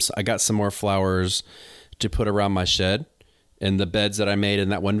 I got some more flowers to put around my shed in the beds that I made in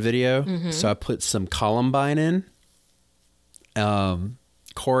that one video. Mm-hmm. So I put some columbine in,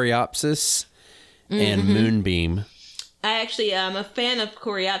 coreopsis, and moonbeam. I actually am a fan of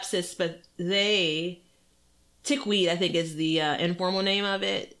coreopsis, but tickweed, I think is the informal name of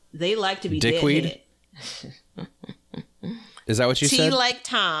it. They like to be dickweed. Is that what you said? T like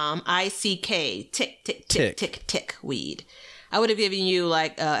Tom, I-C-K, tick weed. I would have given you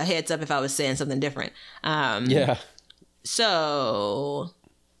like a heads up if I was saying something different. Yeah. So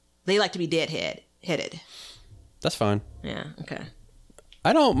they like to be headed. That's fine. Yeah. Okay.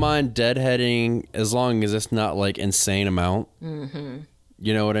 I don't mind deadheading as long as it's not like insane amount. Mm-hmm.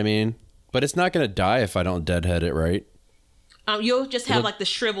 You know what I mean? But it's not going to die if I don't deadhead it, right? You'll just have like the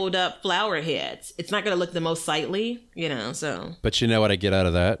shriveled up flower heads. It's not going to look the most sightly, you know, so. But you know what I get out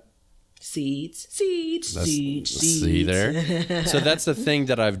of that? Seeds. See there? So that's the thing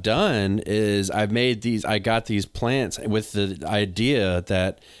that I've done is I got these plants with the idea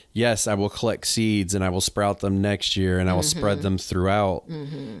that, yes, I will collect seeds and I will sprout them next year and I will spread them throughout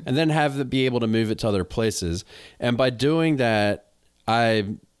and then have them be able to move it to other places. And by doing that,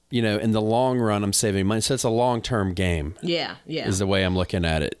 you know, in the long run, I'm saving money. So it's a long-term game. Yeah. Is the way I'm looking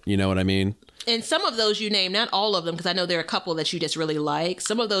at it. You know what I mean? And some of those you named, not all of them, because I know there are a couple that you just really like.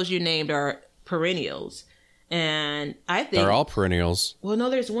 Some of those you named are perennials. And I think... They're all perennials. Well, no,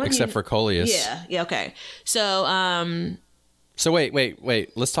 there's one... Except for coleus. Yeah, okay. So, So wait.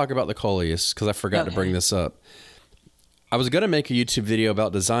 Let's talk about the coleus, because I forgot to bring this up. I was going to make a YouTube video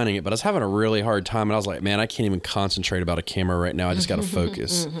about designing it, but I was having a really hard time. And I was like, man, I can't even concentrate about a camera right now. I just got to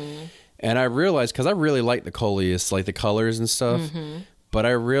focus. And I realized, because I really like the coleus, like the colors and stuff, but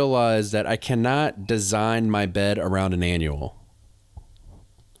I realized that I cannot design my bed around an annual.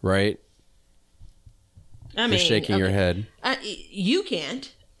 Right? I mean... You're shaking your head. You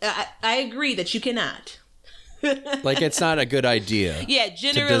can't. I agree that you cannot. Like, it's not a good idea. Yeah,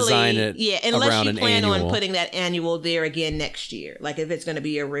 generally, to design it unless you plan on putting that annual there again next year, like if it's going to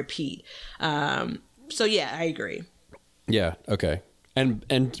be a repeat. So yeah, I agree. Yeah. Okay.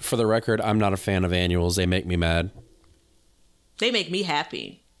 And for the record, I'm not a fan of annuals. They make me mad. They make me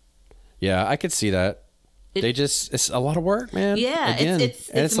happy. Yeah, I could see that. It's a lot of work, man. Yeah, again, it's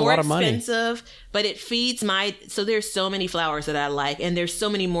a more lot of money. expensive, but it feeds so there's so many flowers that I like, and there's so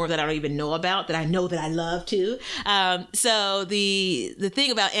many more that I don't even know about that I know that I love too. So the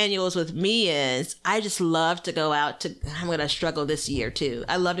thing about annuals with me is I just love to go out to, I'm going to struggle this year too.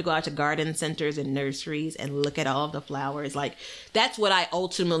 I love to go out to garden centers and nurseries and look at all of the flowers. Like that's what I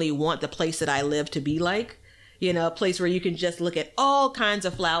ultimately want the place that I live to be like. You know, a place where you can just look at all kinds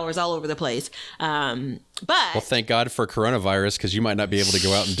of flowers all over the place. But well, thank God for coronavirus, because you might not be able to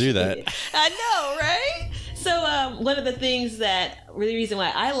go out and do that. I know, right? So one of the things that really reason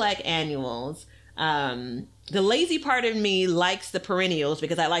why I like annuals, the lazy part of me likes the perennials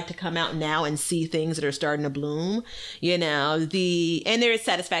because I like to come out now and see things that are starting to bloom, and there is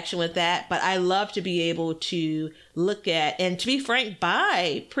satisfaction with that. But I love to be able to look at and, to be frank,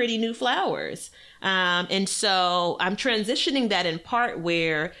 buy pretty new flowers. And so I'm transitioning that in part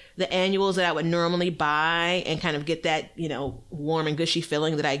where the annuals that I would normally buy and kind of get that, warm and gushy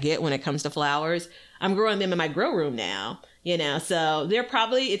feeling that I get when it comes to flowers, I'm growing them in my grow room now. So they're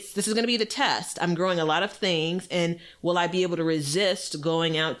probably, this is going to be the test. I'm growing a lot of things, and will I be able to resist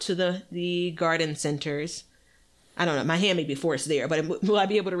going out to the garden centers? I don't know. My hand may be forced there, but will I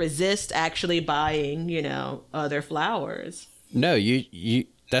be able to resist actually buying, other flowers? No, you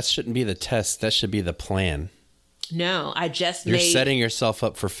that shouldn't be the test. That should be the plan. No, You're setting yourself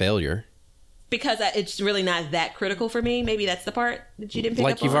up for failure. Because it's really not that critical for me. Maybe that's the part that you didn't pick up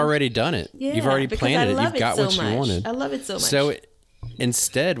on. Like, you've already done it. Yeah, you've already planned it. You've got what you wanted. I love it so much. So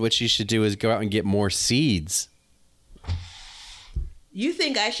instead, what you should do is go out and get more seeds. You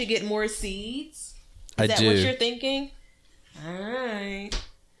think I should get more seeds? I do. Is that what you're thinking? All right.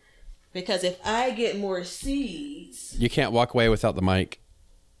 Because if I get more seeds... You can't walk away without the mic.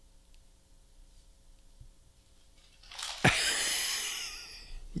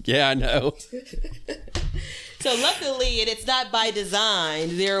 Yeah, I know. So luckily, and it's not by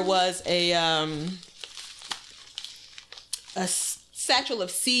design, there was a satchel of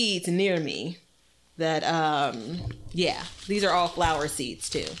seeds near me that, these are all flower seeds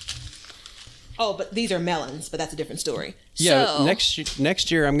too. Oh, but these are melons, but that's a different story. Yeah, so,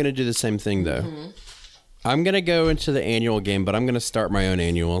 next year I'm going to do the same thing though. Mm-hmm. I'm going to go into the annual game, but I'm going to start my own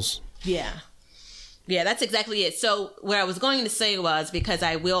annuals. Yeah. Yeah, that's exactly it. So what I was going to say was, because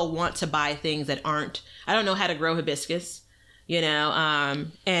I will want to buy things that I don't know how to grow hibiscus, and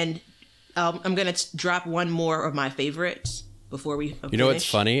I'm going to drop one more of my favorites before we finish. You know what's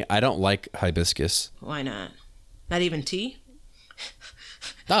funny? I don't like hibiscus. Why not? Not even tea?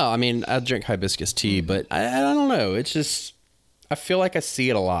 No, I mean, I drink hibiscus tea, but I don't know. It's just, I feel like I see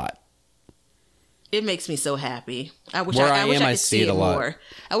it a lot. It makes me so happy. I wish I could see it more.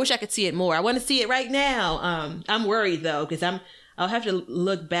 I wish I could see it more. I want to see it right now. I'm worried though, because I'll have to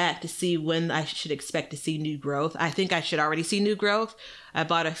look back to see when I should expect to see new growth. I think I should already see new growth. I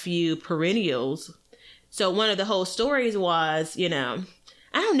bought a few perennials. So one of the whole stories was, I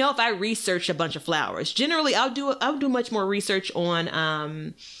don't know if I researched a bunch of flowers. Generally, I'll do much more research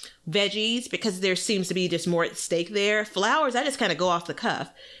on veggies because there seems to be just more at stake there. Flowers, I just kind of go off the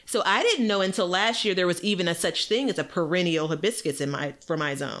cuff. So I didn't know until last year there was even a such thing as a perennial hibiscus for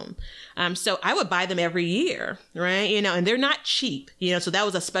my zone. So I would buy them every year, right? And they're not cheap, so that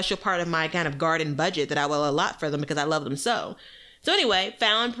was a special part of my kind of garden budget that I will allot for them because I love them so. So anyway,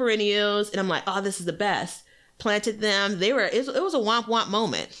 found perennials and I'm like, oh, this is the best. Planted them. It was a womp womp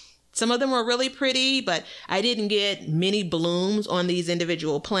moment. Some of them were really pretty, but I didn't get many blooms on these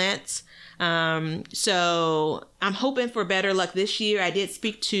individual plants. So I'm hoping for better luck this year. I did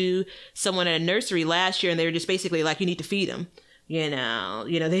speak to someone at a nursery last year and they were just basically like, you need to feed them.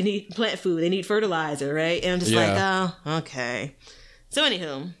 They need plant food. They need fertilizer, right? And I'm just like, oh, okay. So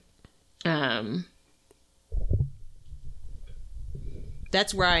anywho,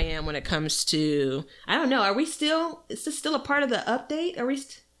 that's where I am when it comes to, I don't know. Is this still a part of the update?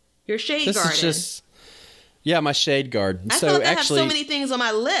 Your shade garden. This is just, my shade garden. I thought I have so many things on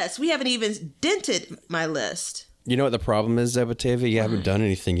my list. We haven't even dented my list. You know what the problem is, though, Batavia? You haven't done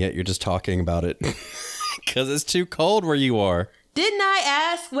anything yet. You're just talking about it. Because it's too cold where you are. Didn't I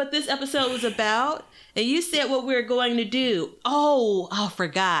ask what this episode was about? And you said what we were going to do. Oh,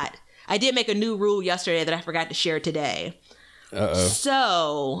 forgot. I did make a new rule yesterday that I forgot to share today. Uh-oh.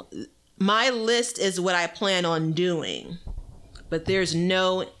 So, my list is what I plan on doing. But there's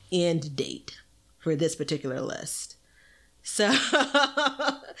no end date for this particular list. So,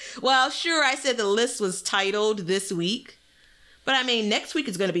 well, sure, I said the list was titled this week. But I mean, next week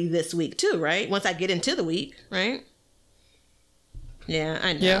is going to be this week too, right? Once I get into the week, right? Yeah,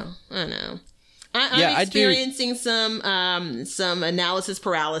 I know. Yeah. I know. I'm experiencing some analysis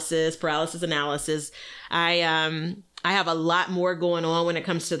paralysis analysis. I have a lot more going on when it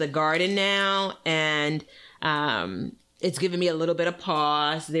comes to the garden now, and it's giving me a little bit of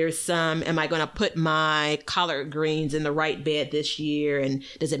pause. There's am I going to put my collard greens in the right bed this year? And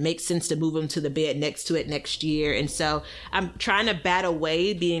does it make sense to move them to the bed next to it next year? And so I'm trying to bat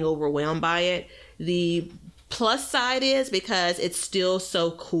away being overwhelmed by it. The plus side is because it's still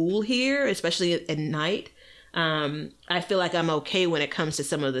so cool here, especially at night. I feel like I'm okay when it comes to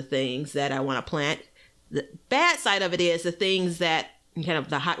some of the things that I want to plant. The bad side of it is the things that kind of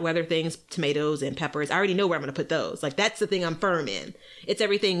the hot weather things, tomatoes and peppers. I already know where I'm going to put those. Like, that's the thing I'm firm in. It's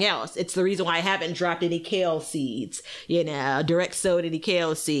everything else. It's the reason why I haven't dropped any kale seeds, direct sowed any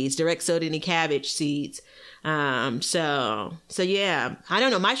kale seeds, direct sowed any cabbage seeds. So yeah, I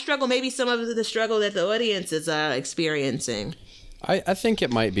don't know. My struggle may be some of the struggle that the audience is experiencing. I think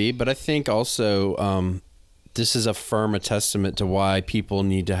it might be, but I think also this is a testament to why people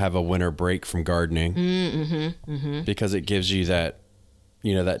need to have a winter break from gardening, because it gives you that,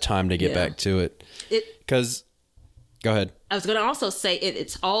 that time to get back to it. Because, go ahead. I was going to also say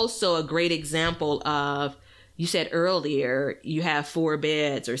it's also a great example of, you said earlier, you have 4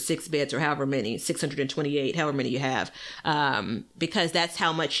 beds or 6 beds or however many, 628, however many you have, because that's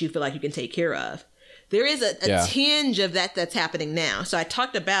how much you feel like you can take care of. There is a tinge of that's happening now. So I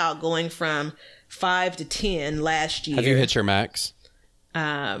talked about going from 5 to 10 last year. Have you hit your max?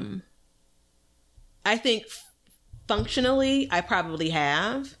 I think functionally, I probably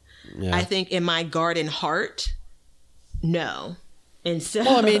have. Yeah. I think in my garden heart, no. And so,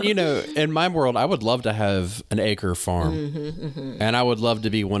 well, I mean, in my world, I would love to have an acre farm, and I would love to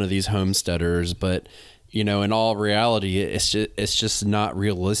be one of these homesteaders. But, in all reality, it's just not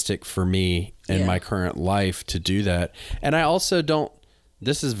realistic for me in my current life to do that. And I also don't.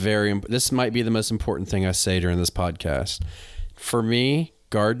 This might be the most important thing I say during this podcast. For me,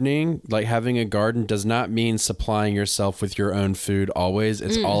 gardening, like having a garden, does not mean supplying yourself with your own food always.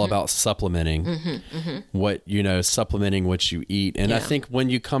 It's all about supplementing supplementing what you eat. And I think when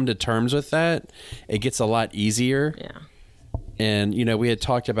you come to terms with that, it gets a lot easier. Yeah. And, we had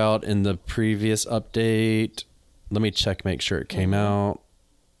talked about in the previous update, let me check, make sure it came out.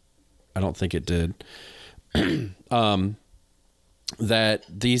 I don't think it did. That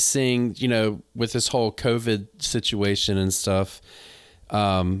these things, with this whole COVID situation and stuff,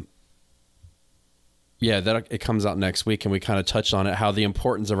 that it comes out next week, and we kind of touched on it, how the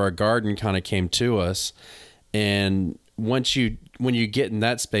importance of our garden kind of came to us. And when you get in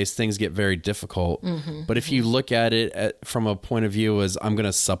that space, things get very difficult. But if you look at it from a point of view as I'm going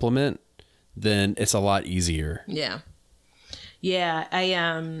to supplement, then it's a lot easier. Yeah. Yeah.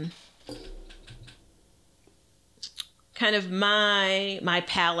 I, kind of my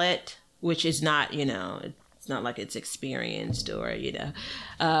palate, which is not, it's not like it's experienced or,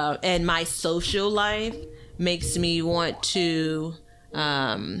 and my social life makes me want to,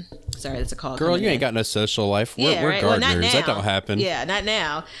 sorry, that's a call. Girl, you ain't got no social life. We're right? gardeners. Well, that don't happen. Yeah, not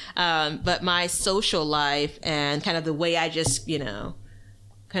now. But my social life and kind of the way I just,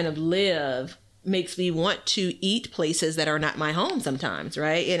 kind of live makes me want to eat places that are not my home sometimes,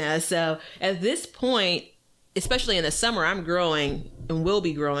 right? So at this point, especially in the summer, I'm growing and will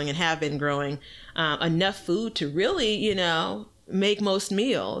be growing and have been growing enough food to really, make most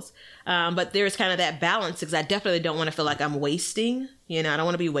meals. But there's kind of that balance, because I definitely don't want to feel like I'm wasting. I don't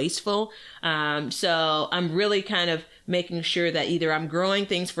want to be wasteful. So I'm really kind of making sure that either I'm growing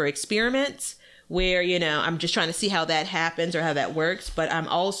things for experiments where, I'm just trying to see how that happens or how that works. But I'm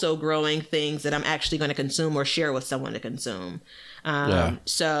also growing things that I'm actually going to consume or share with someone to consume.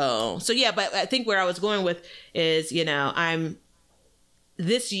 So yeah, but I think where I was going with is,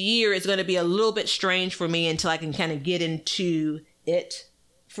 this year is going to be a little bit strange for me until I can kind of get into it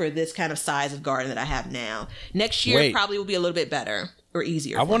for this kind of size of garden that I have now. Next year probably will be a little bit better or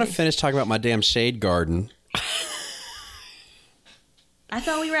easier. I want to finish talking about my damn shade garden. I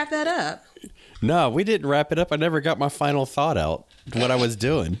thought we wrapped that up. No, we didn't wrap it up. I never got my final thought out, what I was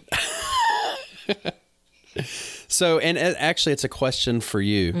doing. So, and actually, it's a question for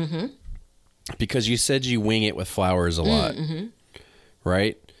you, because you said you wing it with flowers a lot,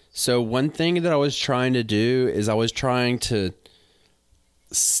 right? So one thing that I was trying to do is I was trying to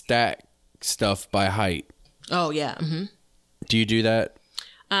stack stuff by height. Oh, yeah. Do you do that?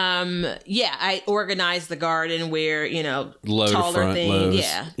 Yeah, I organize the garden where, low taller front, thing. lows.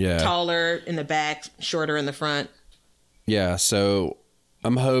 Yeah. Taller in the back, shorter in the front. Yeah, so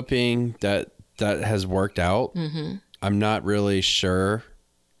I'm hoping that has worked out. I'm not really sure,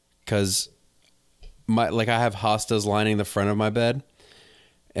 because I have hostas lining the front of my bed,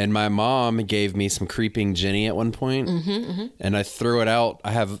 and my mom gave me some creeping Jenny at one point, and I threw it out.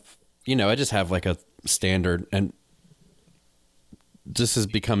 I have, I just have like a standard, and this is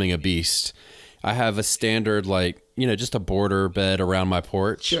becoming a beast. I have a standard, just a border bed around my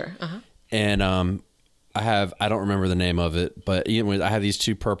porch. Sure. And I don't remember the name of it, but I have these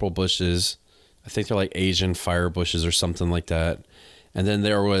 2 purple bushes. I think they're like Asian fire bushes or something like that. And then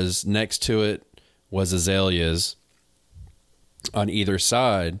next to it was azaleas on either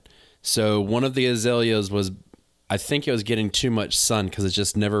side. So one of the azaleas I think it was getting too much sun because it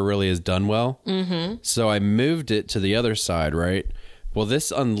just never really has done well. So I moved it to the other side, right? Well,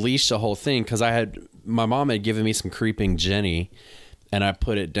 this unleashed the whole thing because my mom had given me some creeping Jenny, and I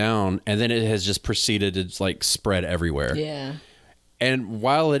put it down, and then it has just proceeded to like spread everywhere. Yeah. And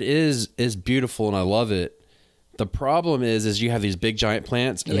while it is beautiful and I love it, the problem is you have these big giant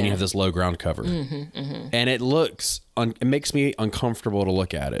plants and then you have this low ground cover, and it makes me uncomfortable to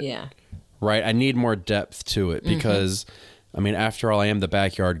look at it. Yeah. Right. I need more depth to it because, I mean, after all, I am the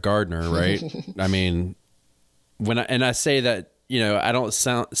backyard gardener, right? I mean, I say that. I don't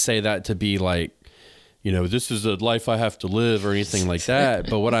say that to be like, this is the life I have to live or anything like that.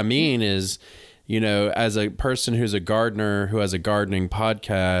 But what I mean is, as a person who's a gardener, who has a gardening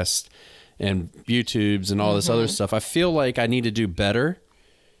podcast and YouTubes and all this other stuff, I feel like I need to do better.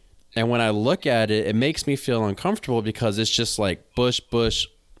 And when I look at it, it makes me feel uncomfortable because it's just like bush,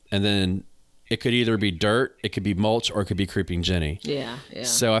 and then it could either be dirt, it could be mulch, or it could be creeping Jenny. Yeah.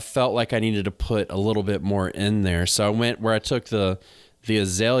 So I felt like I needed to put a little bit more in there. So I went where I took the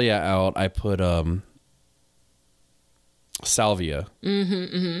azalea out. I put salvia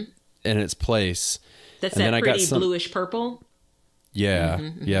in its place. That's and that then pretty bluish purple. Yeah,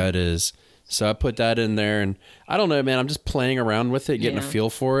 yeah, it is. So I put that in there, and I don't know, man. I'm just playing around with it, getting a feel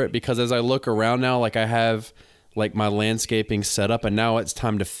for it. Because as I look around now, like I have like my landscaping set up, and now it's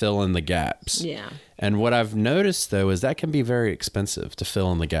time to fill in the gaps. Yeah. And what I've noticed though is that can be very expensive to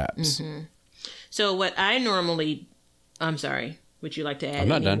fill in the gaps. So what I normally, I'm sorry, would you like to add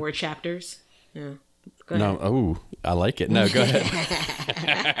any more chapters? Yeah. Go ahead. No. Oh, I like it. No, go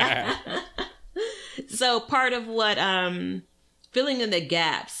ahead. So part of what filling in the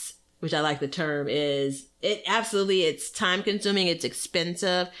gaps, which I like the term, is it's time consuming, it's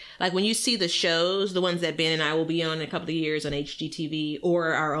expensive. Like when you see the shows, the ones that Ben and I will be on in a couple of years on HGTV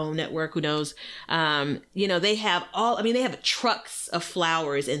or our own network, who knows, they have trucks of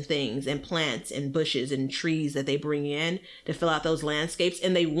flowers and things and plants and bushes and trees that they bring in to fill out those landscapes.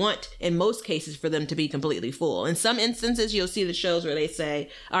 And they want, in most cases, for them to be completely full. In some instances, you'll see the shows where they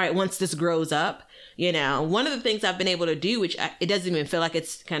say, all right, once this grows up, one of the things I've been able to do, which it doesn't even feel like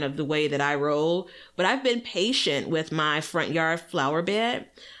it's kind of the way that I roll, but I've been patient with my front yard flower bed.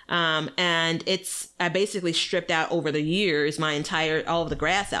 And I basically stripped out over the years all of the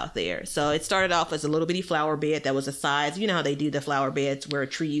grass out there. So it started off as a little bitty flower bed that was a size, how they do the flower beds where a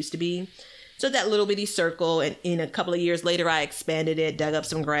tree used to be. So that little bitty circle, and in a couple of years later, I expanded it, dug up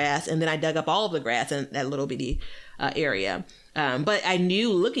some grass, and then I dug up all of the grass in that little bitty area. But I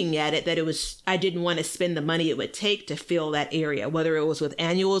knew looking at it that I didn't want to spend the money it would take to fill that area, whether it was with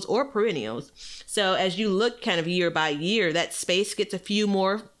annuals or perennials. So as you look kind of year by year, that space gets a few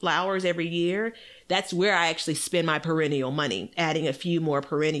more flowers every year. That's where I actually spend my perennial money, adding a few more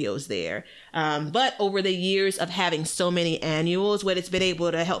perennials there. But over the years of having so many annuals, what it's been able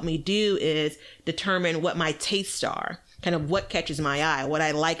to help me do is determine what my tastes are, kind of what catches my eye, what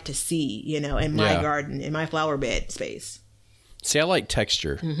I like to see, in my garden, in my flower bed space. See, I like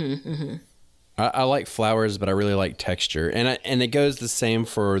texture. I like flowers, but I really like texture, and it goes the same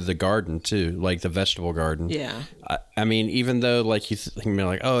for the garden too, like the vegetable garden. Yeah. I mean, even though like you think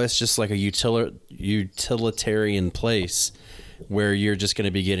like, oh, it's just like a utilitarian place where you're just going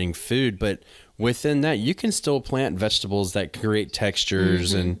to be getting food, but within that, you can still plant vegetables that create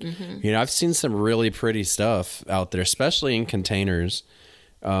textures, and I've seen some really pretty stuff out there, especially in containers.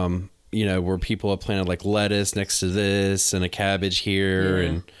 Where people have planted like lettuce next to this and a cabbage here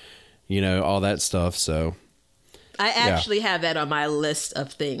and, all that stuff. So I actually have that on my list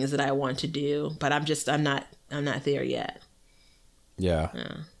of things that I want to do, but I'm not there yet. Yeah.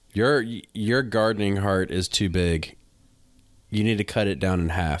 Your gardening heart is too big. You need to cut it down in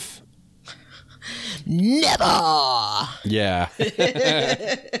half. Never. Yeah.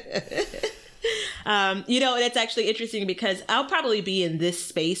 It's actually interesting because I'll probably be in this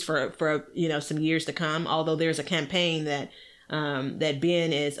space for some years to come. Although there's a campaign that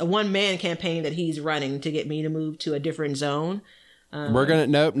Ben is a one-man campaign that he's running to get me to move to a different zone. We're gonna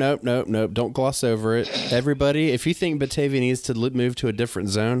nope. Don't gloss over it, everybody. If you think Batavia needs to move to a different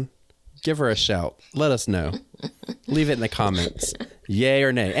zone, give her a shout. Let us know. Leave it in the comments, yay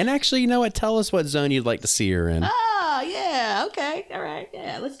or nay. And actually, you know what? Tell us what zone you'd like to see her in. Oh, yeah. Okay. All right.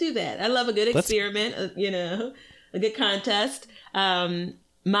 Yeah, let's do that. I love a good experiment, a good contest.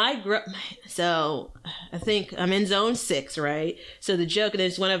 So I think I'm in zone 6, right? So the joke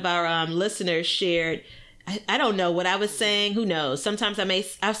is one of our listeners shared, I don't know what I was saying. Who knows? Sometimes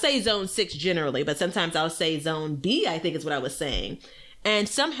I'll say zone 6 generally, but sometimes I'll say zone B, I think is what I was saying. And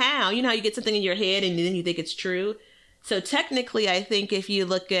somehow, how you get something in your head and then you think it's true. So technically, I think if you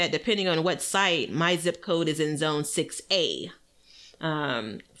look at, depending on what site, my zip code is in zone 6A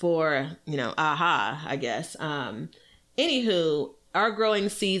for, AHA, I guess. Anywho, our growing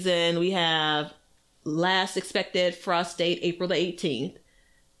season, we have last expected frost date, April the 18th.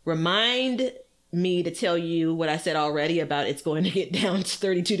 Remind me to tell you what I said already about it's going to get down to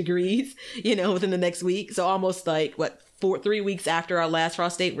 32 degrees, within the next week. So almost like 3 weeks after our last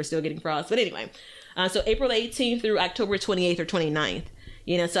frost date, we're still getting frost. But anyway, so April 18th through October 28th or 29th,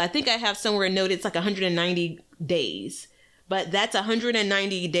 so I think I have somewhere noted it's like 190 days, but that's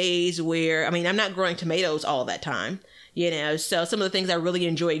 190 days where, I'm not growing tomatoes all that time, so some of the things I really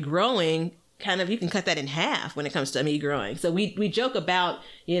enjoy growing, kind of, you can cut that in half when it comes to me growing. So we joke about,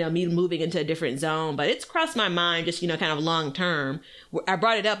 me moving into a different zone, but it's crossed my mind just, kind of long term. I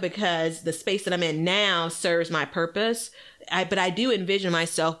brought it up because the space that I'm in now serves my purpose. But I do envision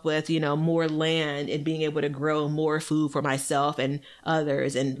myself with, more land and being able to grow more food for myself and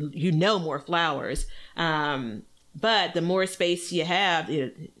others and, more flowers. But the more space you have,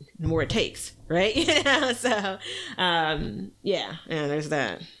 the more it takes, right? So, yeah, there's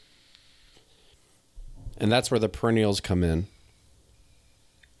that. And that's where the perennials come in.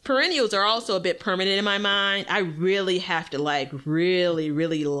 Perennials are also a bit permanent in my mind. I really have to really,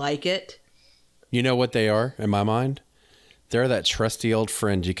 really like it. You know what they are in my mind? They're that trusty old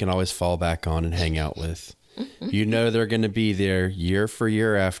friend you can always fall back on and hang out with. They're going to be there year for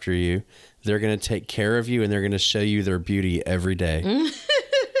year after you. They're going to take care of you and they're going to show you their beauty every day.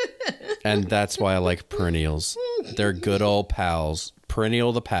 And that's why I like perennials. They're good old pals.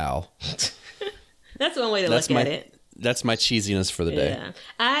 Perennial the pal. That's one way to look at it. That's my cheesiness for the day.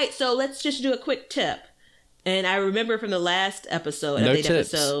 Yeah. So let's just do a quick tip. And I remember from the last episode,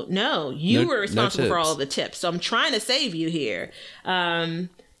 you were responsible for all of the tips. So I'm trying to save you here.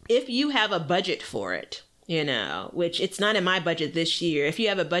 If you have a budget for it, which it's not in my budget this year. If you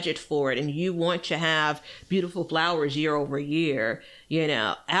have a budget for it and you want to have beautiful flowers year over year,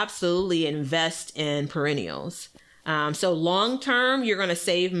 absolutely invest in perennials. So long term, you're going to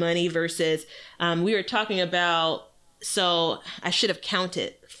save money versus we were talking about. So I should have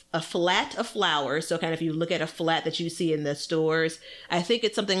counted a flat of flowers. So kind of if you look at a flat that you see in the stores, I think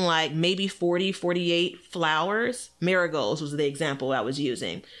it's something like maybe 40, 48 flowers. Marigolds was the example I was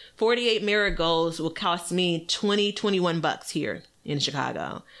using. 48 marigolds will cost me $21 here in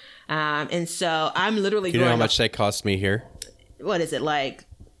Chicago. And so I'm literally You know how much they cost me here? What is it, like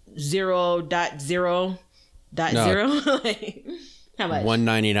 0.0.0? How much?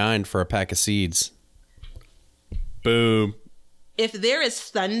 $1.99 for a pack of seeds. Boom. If there is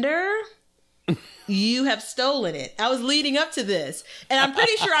thunder, you have stolen it. I was leading up to this. And I'm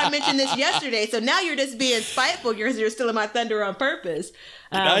pretty sure I mentioned this yesterday. So now you're just being spiteful because you're stealing my thunder on purpose.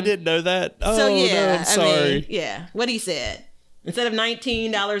 I didn't know that. Oh, so yeah, no, I'm sorry. What he said. Instead of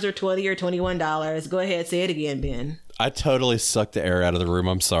 $19 or $20 or $21, go ahead, say it again, Ben. I totally sucked the air out of the room.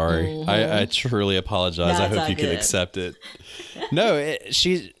 I'm sorry. Mm-hmm. I truly apologize. I hope you can accept it. No,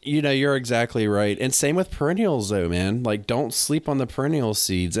 you're exactly right. And same with perennials though, man. Like, don't sleep on the perennial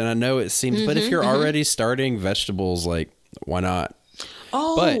seeds. And I know it seems, but if you're already starting vegetables, like, why not?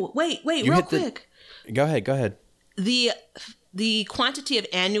 Oh, but wait, real quick. Go ahead. The quantity of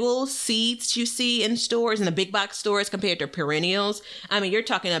annual seeds you see in stores, in the big box stores compared to perennials, you're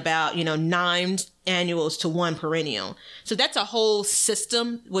talking about, 9 annuals to 1 perennial. So that's a whole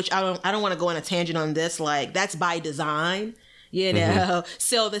system, which I don't want to go on a tangent on this. Like, that's by design,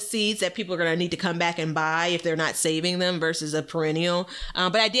 sell the seeds that people are going to need to come back and buy if they're not saving them versus a perennial.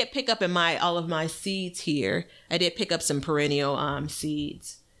 But I did pick up in all of my seeds here. I did pick up some perennial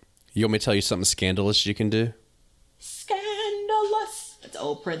seeds. You want me to tell you something scandalous you can do? Scandalous. It's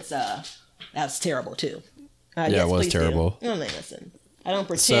old Prince. That was terrible too. It was terrible. Listen, I don't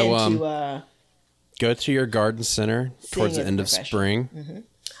pretend to. Go to your garden center towards the end of spring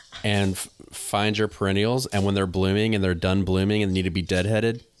and find your perennials. And when they're blooming and they're done blooming and need to be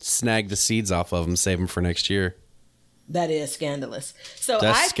deadheaded, snag the seeds off of them, save them for next year. That is scandalous. So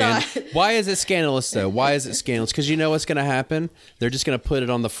thought. Why is it scandalous though? Why is it scandalous? Because you know what's going to happen? They're just going to put it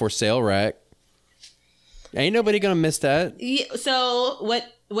on the for sale rack. Ain't nobody going to miss that. Yeah, so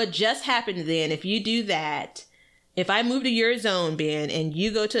what just happened then, if you do that, if I move to your zone, Ben, and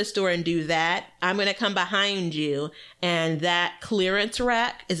you go to a store and do that, I'm going to come behind you, and that clearance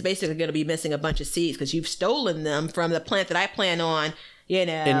rack is basically going to be missing a bunch of seeds because you've stolen them from the plant that I plan on,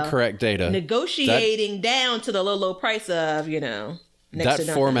 incorrect data. Negotiating down to the low price of,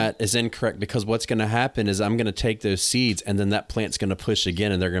 that format is incorrect because what's going to happen is I'm going to take those seeds and then that plant's going to push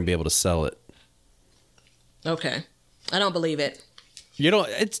again and they're going to be able to sell it. Okay. I don't believe it.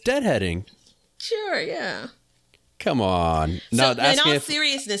 It's deadheading. Sure, yeah. Come on. No, in all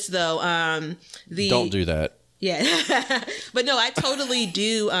seriousness, though, don't do that. Yeah, but no, I totally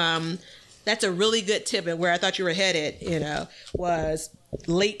do that's a really good tip. And where I thought you were headed, was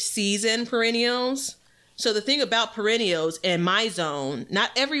late season perennials. So the thing about perennials in my zone,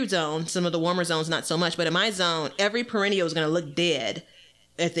 not every zone, some of the warmer zones, not so much, but in my zone, every perennial is going to look dead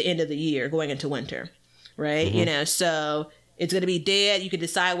at the end of the year going into winter, right? Mm-hmm. So it's going to be dead. You can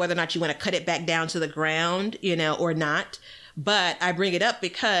decide whether or not you want to cut it back down to the ground, or not. But I bring it up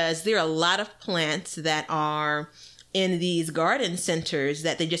because there are a lot of plants that are in these garden centers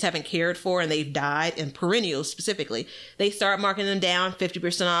that they just haven't cared for and they've died, and perennials specifically. They start marking them down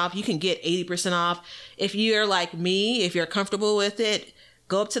 50% off. You can get 80% off. If you're like me, if you're comfortable with it,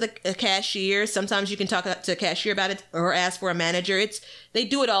 go up to the cashier. Sometimes you can talk to a cashier about it or ask for a manager. They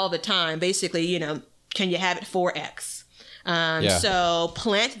do it all the time. Basically, can you have it for X? So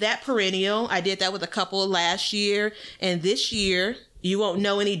plant that perennial. I did that with a couple last year, and this year you won't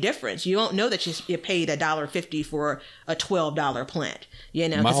know any difference. You won't know that you paid $1.50 for a $12 plant.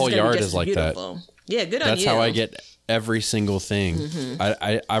 My whole yard is like beautiful. That. Yeah, good on you. That's how I get every single thing.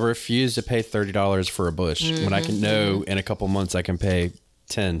 Mm-hmm. I refuse to pay $30 for a bush when I can know in a couple months I can pay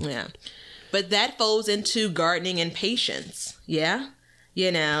 $10. Yeah, but that falls into gardening and patience. Yeah.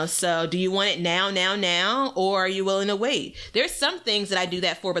 So do you want it now, or are you willing to wait? There's some things that I do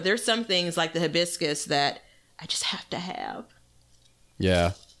that for, but there's some things like the hibiscus that I just have to have.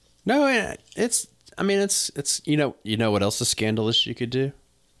 Yeah. No, it's you know what else is scandalous you could do?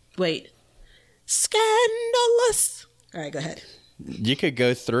 Wait. Scandalous. All right, go ahead. You could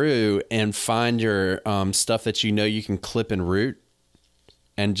go through and find your stuff that you can clip and root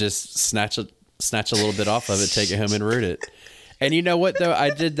and just snatch a little bit off of it, take it home and root it. And you know what, though? I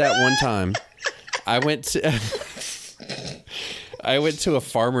did that one time. I went to a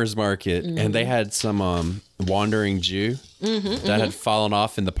farmer's market, and they had some wandering Jew that had fallen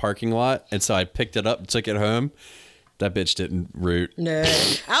off in the parking lot. And so I picked it up and took it home. That bitch didn't root. No,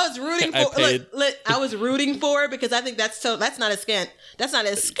 I was rooting for. Look, I was rooting for it because I think that's not as scandalous.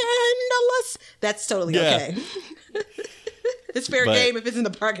 That's totally okay. It's fair game if it's in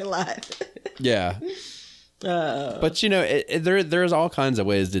the parking lot. Yeah. But there's all kinds of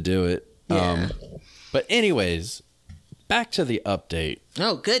ways to do it. Yeah. But anyways, back to the update.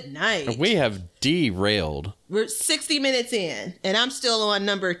 Oh, good night. We have derailed. We're 60 minutes in, and I'm still on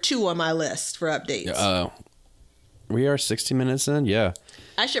number 2 on my list for updates. We are 60 minutes in? Yeah.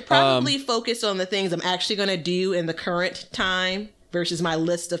 I should probably focus on the things I'm actually going to do in the current time versus my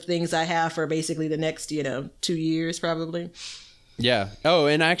list of things I have for basically the next, 2 years probably. Yeah. Oh,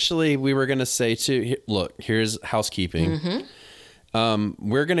 and actually we were going to say too, look, here's housekeeping.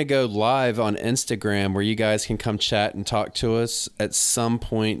 We're going to go live on Instagram where you guys can come chat and talk to us at some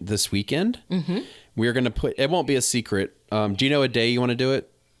point this weekend. We're going to it won't be a secret. Do you know a day you want to do it?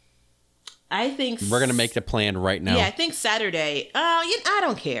 I think we're going to make the plan right now. Yeah, I think Saturday. I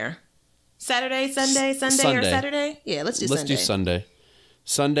don't care. Saturday, Sunday, or Saturday? Yeah, let's do Sunday. Let's do Sunday.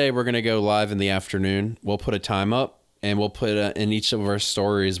 Sunday, we're going to go live in the afternoon. We'll put a time up, and we'll put in each of our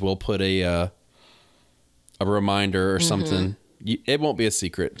stories, we'll put a reminder or something. It won't be a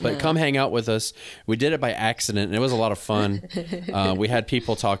secret, but come hang out with us. We did it by accident, and it was a lot of fun. We had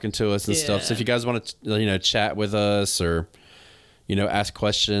people talking to us and stuff. So if you guys want to, chat with us or, ask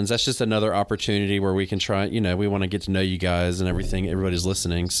questions, that's just another opportunity where we can try, we want to get to know you guys and everything. Everybody's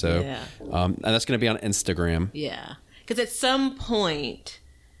listening. So, and that's going to be on Instagram. Yeah. Because at some point,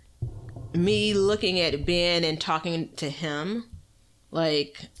 me looking at Ben and talking to him,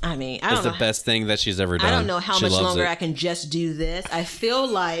 I don't know. It's the best thing that she's ever done. I don't know how much longer I can just do this. I feel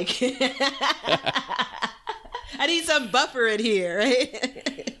like I need some buffer in here,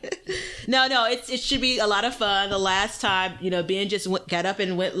 right? No, it should be a lot of fun. The last time, Ben just got up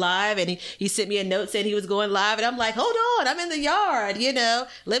and went live, and he sent me a note saying he was going live, and I'm like, hold on, I'm in the yard,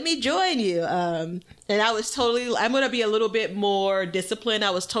 let me join you. And I was I'm going to be a little bit more disciplined.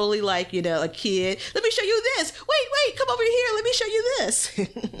 I was totally like, a kid. Let me show you this. Wait, come over here. Let me show you this.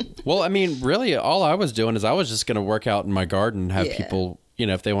 Well, I mean, really, all I was doing is I was just going to work out in my garden and have people,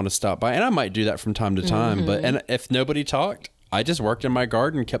 if they want to stop by. And I might do that from time to time. And if nobody talked, I just worked in my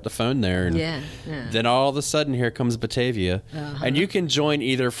garden, kept the phone there. And then all of a sudden, here comes Batavia. And you can join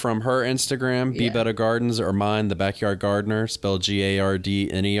either from her Instagram, Bebetta Gardens, or mine, The Backyard Gardener, spelled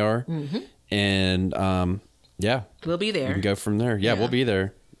Gardner. And we'll be there. We can go from there. Yeah, we'll be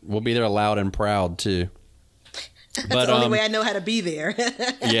there. We'll be there loud and proud too. That's the only way I know how to be there.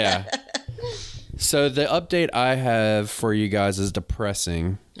 Yeah. So the update I have for you guys is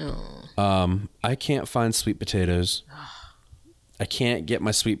depressing. I can't find sweet potatoes. I can't get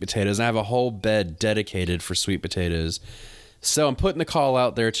my sweet potatoes. I have a whole bed dedicated for sweet potatoes. So I'm putting the call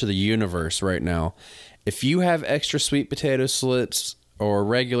out there to the universe right now. If you have extra sweet potato slips or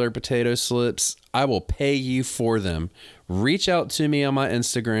regular potato slips, I will pay you for them. Reach out to me on my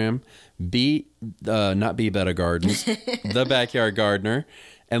Instagram, not Be Better Gardens, The Backyard Gardener,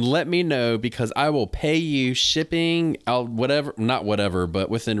 and let me know, because I will pay you shipping out, not whatever, but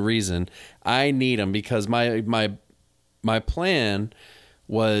within reason. I need them because my plan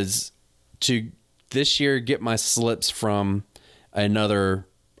was to this year get my slips from another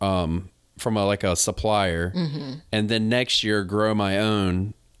from a supplier, and then next year grow my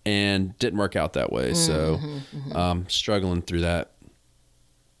own, and didn't work out that way. So struggling through that.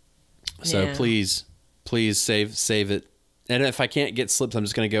 So please save it. And if I can't get slips, I'm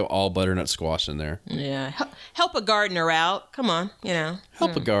just going to go all butternut squash in there. Yeah. Help a gardener out. Come on,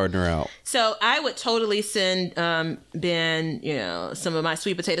 Help a gardener out. So I would totally send Ben, some of my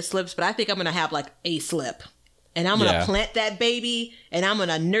sweet potato slips, but I think I'm going to have like a slip. And I'm going to plant that baby, and I'm going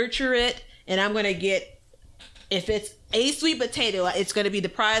to nurture it, and I'm going to get, if it's a sweet potato, it's going to be the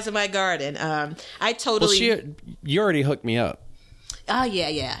prize of my garden. You already hooked me up. Oh,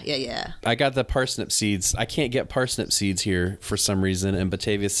 yeah. I got the parsnip seeds. I can't get parsnip seeds here for some reason, and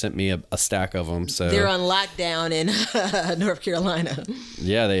Batavia sent me a stack of them. So they're on lockdown in North Carolina.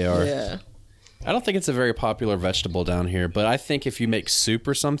 Yeah, they are. Yeah. I don't think it's a very popular vegetable down here, but I think if you make soup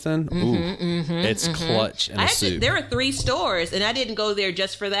or something, it's clutch in a soup. There are 3 stores, and I didn't go there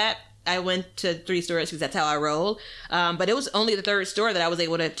just for that. I went to 3 stores because that's how I roll. But it was only the 3rd store that I was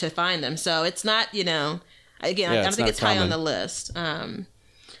able to find them. So it's not, again, I don't think it's high on the list.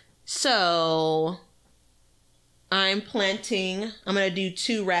 So I'm planting. I'm going to do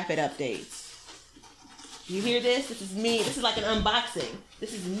 2 rapid updates. You hear this? This is me. This is like an unboxing.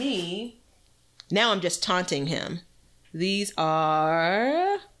 This is me. Now I'm just taunting him. These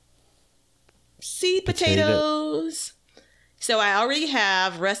are seed potatoes. So I already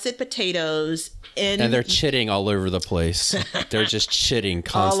have russet potatoes and they're chitting all over the place. They're just chitting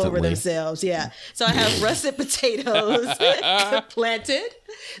constantly. All over themselves, yeah. So I have russet potatoes planted.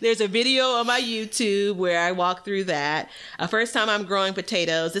 There's a video on my YouTube where I walk through that. First time I'm growing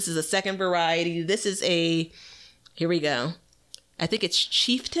potatoes. This is a second variety. This is here we go. I think it's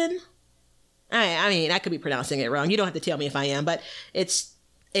Chieftain. I mean, I could be pronouncing it wrong. You don't have to tell me if I am, but it's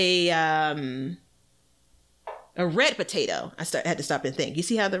a red potato. I had to stop and think. You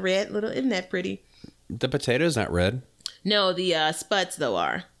see how the red little, isn't that pretty? The potato's not red. No, the spuds though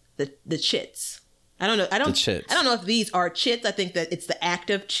are the chits. I don't know. I don't know if these are chits. I think that it's the act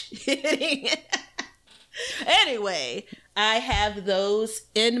of chitting. Anyway, I have those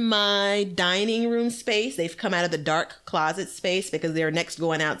in my dining room space. They've come out of the dark closet space because they're next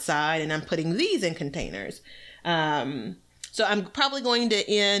going outside, and I'm putting these in containers. So I'm probably going to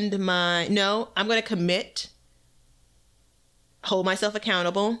I'm going to commit, hold myself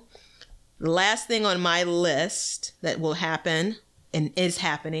accountable. The last thing on my list that will happen and is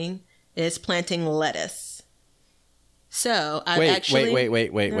happening is planting lettuce. So I've wait.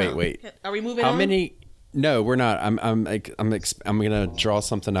 Are we moving on? How many? No, we're not. I'm gonna draw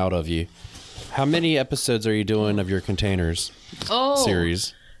something out of you. How many episodes are you doing of your containers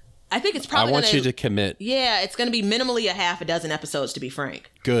series? I think it's probably. I want you to commit. Yeah, it's going to be minimally a half a dozen episodes, to be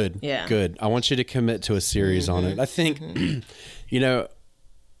frank. Good. Yeah. Good. I want you to commit to a series on it. I think,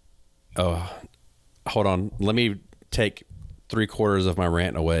 hold on. Let me take 3/4 of my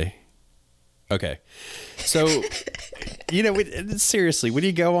rant away. Okay. So, seriously, when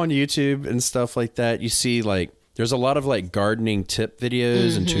you go on YouTube and stuff like that, you see there's a lot of gardening tip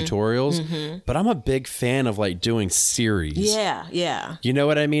videos and tutorials, but I'm a big fan of doing series. Yeah, yeah. You know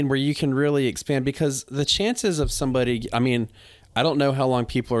what I mean? Where you can really expand, because the chances of somebody, I don't know how long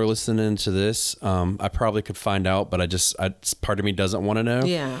people are listening to this. I probably could find out, but part of me doesn't want to know.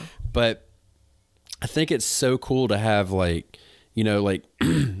 Yeah. But I think it's so cool to have a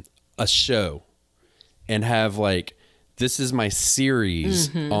show and have this is my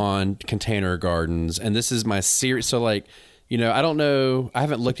series on container gardens, and this is my series. So I don't know, I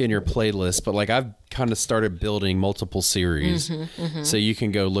haven't looked in your playlist, but I've kind of started building multiple series so you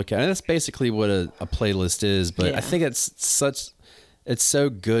can go look at it. And that's basically what a playlist is, but I think it's so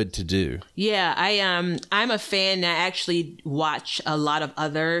good to do. Yeah, I'm a fan. I actually watch a lot of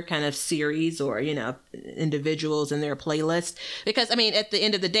other kind of series or, individuals in their playlist, because at the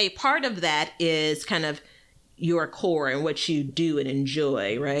end of the day, part of that is kind of your core and what you do and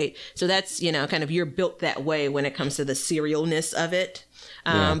enjoy, right? So that's, kind of, you're built that way when it comes to the serialness of it.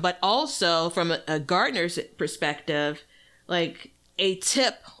 But also from a gardener's perspective, a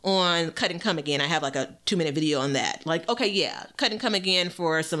tip on cut and come again. I have a 2-minute video on that. Cut and come again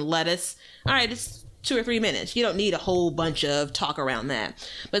for some lettuce. All right, 2 or 3 minutes. You don't need a whole bunch of talk around that.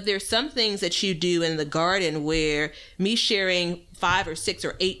 But there's some things that you do in the garden where me sharing 5 or 6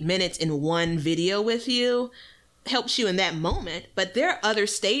 or 8 minutes in one video with you helps you in that moment. But there are other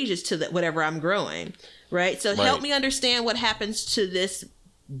stages to whatever I'm growing, right? So help me understand what happens to this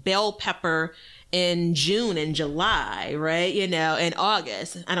bell pepper in June and July, right? You know, in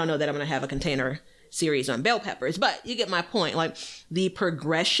August. I don't know that I'm going to have a container series on bell peppers, but you get my point. Like, the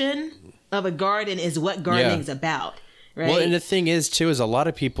progression of a garden is what gardening's about, right? Well, and the thing is too, is a lot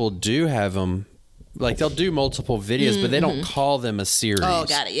of people do have them, like they'll do multiple videos, but they don't call them a series. Oh,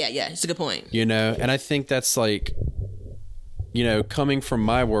 got it. Yeah. It's a good point. You know, and I think that's like, you know, coming from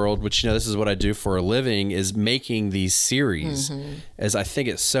my world, which, you know, this is what I do for a living, is making these series, as I think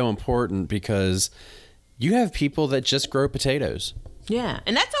it's so important, because you have people that just grow potatoes. Yeah.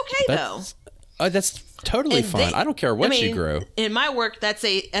 And that's okay, though. That's totally fine. I don't care what you grow. In my work, that's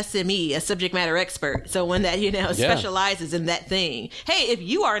a SME, a subject matter expert. So one that, you know, specializes in that thing. Hey, if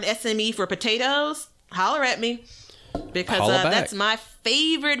you are an SME for potatoes, holler at me. Because that's my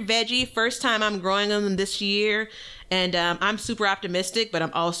favorite veggie. First time I'm growing them this year. And I'm super optimistic, but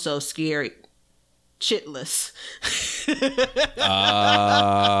I'm also scared shitless.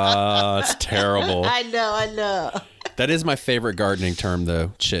 It's terrible. I know. That is my favorite gardening term,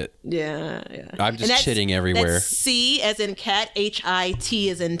 though. Chit. Yeah. I'm just chitting everywhere. That's C as in cat, HIT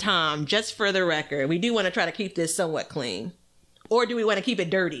as in Tom. Just for the record, we do want to try to keep this somewhat clean, or do we want to keep it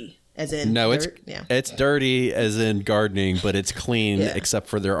dirty? As in dirt? It's dirty as in gardening, but it's clean except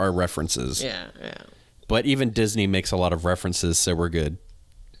for there are references. Yeah. But even Disney makes a lot of references, so we're good.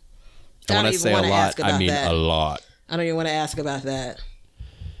 And when I say a lot, I mean a lot. I don't even want to ask about that.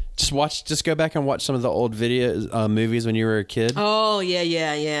 Just go back and watch some of the old movies when you were a kid. Oh, yeah.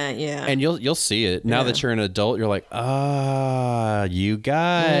 And you'll see it. Now that you're an adult, you're like, you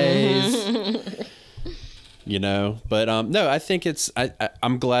guys. You know, but no, I think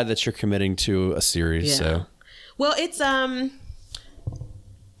I'm glad that you're committing to a series. Yeah. So, well, it's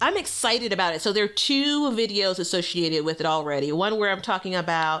I'm excited about it. So there are 2 videos associated with it already. One where I'm talking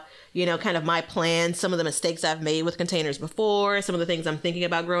about, you know, kind of my plans, some of the mistakes I've made with containers before, some of the things I'm thinking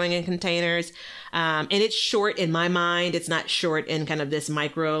about growing in containers. And it's short in my mind. It's not short in kind of this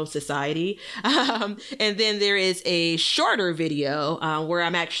micro society. And then there is a shorter video where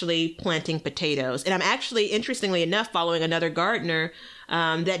I'm actually planting potatoes. And I'm actually, interestingly enough, following another gardener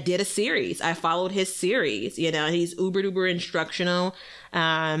that did a series. I followed his series. You know, he's uber duper instructional.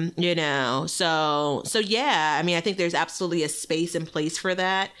 You know, so yeah, I mean, I think there's absolutely a space and place for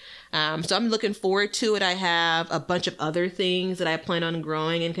that. So I'm looking forward to it. I have a bunch of other things that I plan on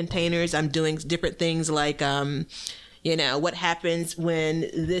growing in containers. I'm doing different things like, you know, what happens when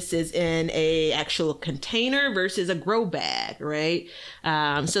this is in a actual container versus a grow bag, right?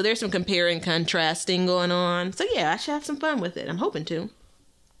 So there's some comparing, contrasting going on. So yeah, I should have some fun with it. I'm hoping to.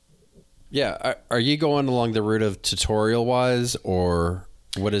 Yeah. Are you going along the route of tutorial wise, or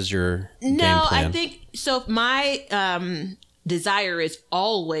what is your game plan? I think so. My desire is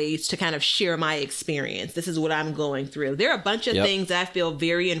always to kind of share my experience. This is what I'm going through. There are a bunch of things that I feel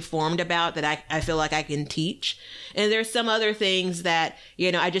very informed about that I feel like I can teach. And there's some other things that,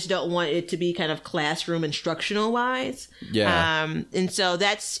 you know, I just don't want it to be kind of classroom instructional wise. Yeah. And so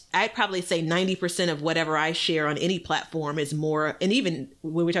I'd probably say 90% of whatever I share on any platform is more, and even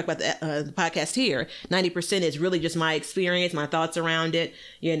when we talk about the podcast here, 90% is really just my experience, my thoughts around it.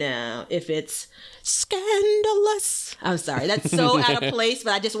 You know, if it's scandalous, I'm sorry, that's so out of place,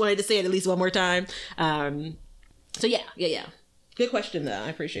 but I just wanted to say it at least one more time. So yeah. Good question, though. I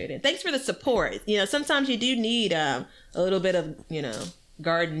appreciate it. Thanks for the support. You know, sometimes you do need a little bit of, you know,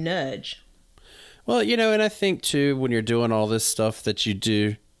 garden nudge. Well, you know, and I think, too, when you're doing all this stuff that you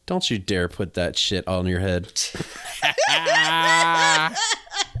do, don't you dare put that shit on your head.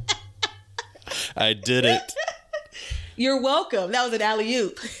 I did it. You're welcome. That was an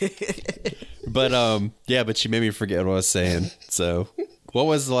alley-oop. But, but you made me forget what I was saying, so... What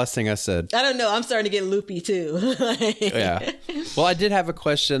was the last thing I said? I don't know. I'm starting to get loopy, too. Yeah. Well, I did have a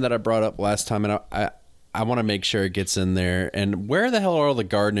question that I brought up last time, and I want to make sure it gets in there. And where the hell are all the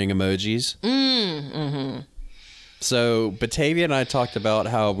gardening emojis? So Batavia and I talked about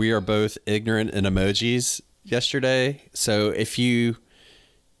how we are both ignorant in emojis yesterday. So if you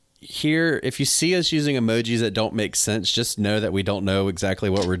see us using emojis that don't make sense, just know that we don't know exactly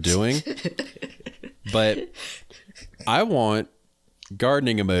what we're doing. But I want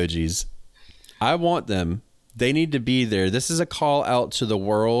gardening emojis. I want them. They need to be there. This is a call out to the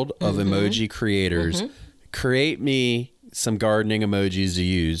world of emoji creators. Create me some gardening emojis to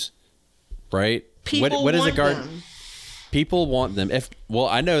use. Right? People what is want a garden? them. People want them.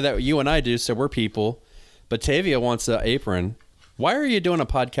 I know that you and I do, so we're people. But Tavia wants an apron. Why are you doing a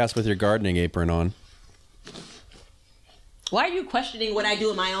podcast with your gardening apron on? Why are you questioning what I do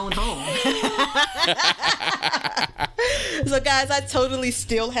in my own home? So, guys, I totally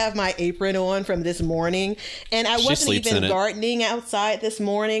still have my apron on from this morning. And I wasn't even gardening outside this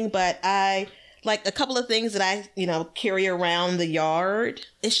morning, but I like a couple of things that I, carry around the yard.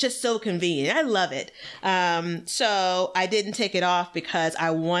 It's just so convenient. I love it. So I didn't take it off because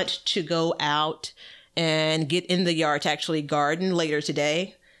I want to go out and get in the yard to actually garden later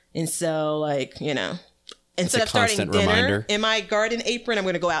today. And so, instead of starting dinner in my garden apron, I'm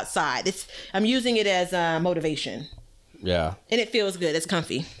going to go outside. I'm using it as motivation. Yeah. And it feels good. It's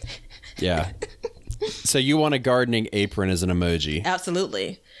comfy. Yeah. So you want a gardening apron as an emoji?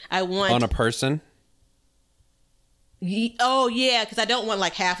 Absolutely. I want... On a person? Oh, yeah, because I don't want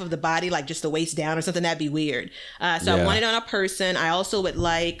like half of the body, like just the waist down or something. That'd be weird. I want it on a person. I also would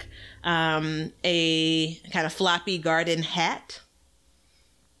like a kind of floppy garden hat.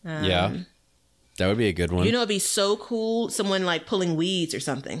 Yeah. That would be a good one. It'd be so cool. Someone like pulling weeds or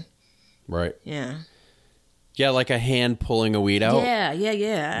something. Right. Yeah. Yeah, like a hand pulling a weed out. Yeah.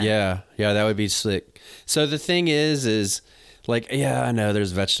 Yeah, that would be sick. So the thing is like, yeah, I know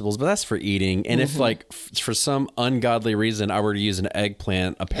there's vegetables, but that's for eating. And if like for some ungodly reason I were to use an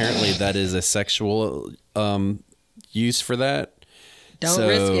eggplant, apparently that is a sexual use for that. Don't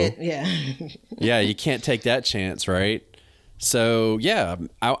risk it. Yeah. Yeah, you can't take that chance, right? So yeah,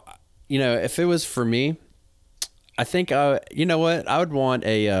 if it was for me, I think you know what? I would want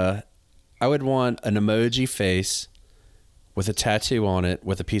an emoji face with a tattoo on it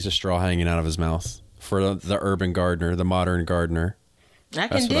with a piece of straw hanging out of his mouth for the urban gardener, the modern gardener. I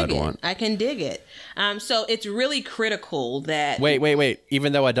can dig it. So it's really critical that... Wait.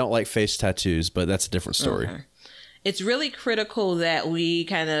 Even though I don't like face tattoos, but that's a different story. Okay. It's really critical that we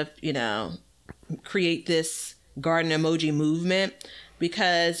kind of, create this garden emoji movement,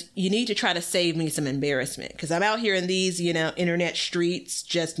 because you need to try to save me some embarrassment, because I'm out here in these, internet streets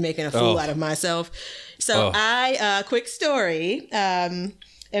just making a fool out of myself. So quick story,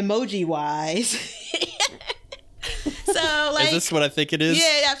 emoji wise. So like, is this what I think it is?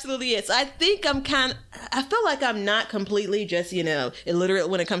 Yeah, it absolutely is. I think I feel like I'm not completely just, illiterate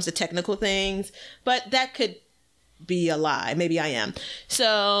when it comes to technical things, but that could be a lie. Maybe I am.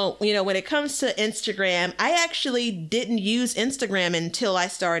 So, when it comes to Instagram, I actually didn't use Instagram until I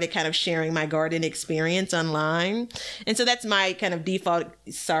started kind of sharing my garden experience online. And so that's my kind of default.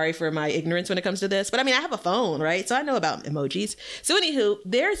 Sorry for my ignorance when it comes to this, but I have a phone, right? So I know about emojis. So anywho,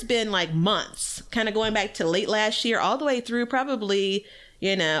 there's been like months kind of going back to late last year, all the way through probably,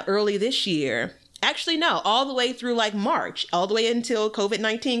 early this year. Actually, no, all the way through like March, all the way until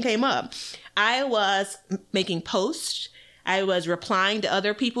COVID-19 came up. I was making posts. I was replying to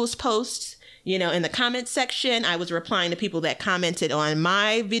other people's posts, in the comment section. I was replying to people that commented on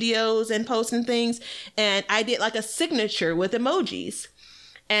my videos and posts and things. And I did like a signature with emojis.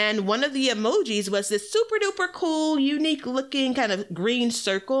 And one of the emojis was this super duper cool, unique looking kind of green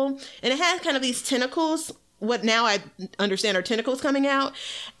circle. And it had kind of these tentacles. What now I understand are tentacles coming out.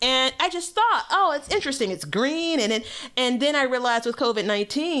 And I just thought, oh, it's interesting. It's green. And then I realized with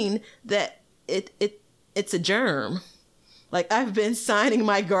COVID-19 that it's a germ. Like, I've been signing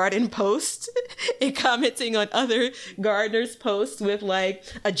my garden posts and commenting on other gardeners' posts with like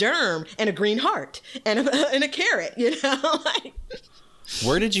a germ and a green heart and a carrot, like.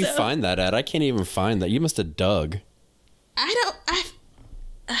 Where did you find that at? I can't even find that. You must have dug.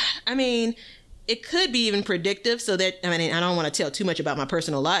 It could be even predictive, so that, I don't want to tell too much about my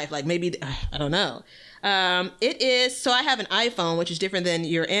personal life. Like, maybe, I don't know. It is, so I have an iPhone, which is different than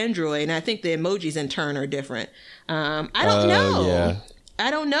your Android, and I think the emojis in turn are different. I don't know. Yeah.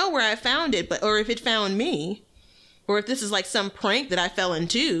 I don't know where I found it, or if it found me, or if this is like some prank that I fell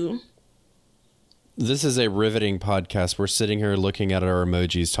into. This is a riveting podcast. We're sitting here looking at our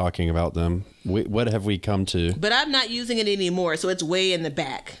emojis, talking about them. What have we come to? But I'm not using it anymore, so it's way in the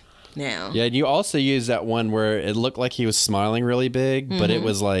back now. Yeah, and you also used that one where it looked like he was smiling really big, but it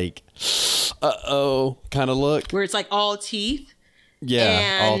was like, uh-oh kind of look. Where it's like all teeth. Yeah,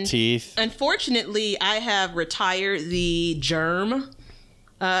 and all teeth. Unfortunately, I have retired the germ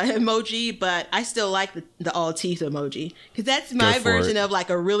emoji, but I still like the all teeth emoji, because that's my version of like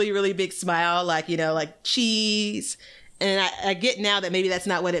a really, really big smile, like, like cheese. And I get now that maybe that's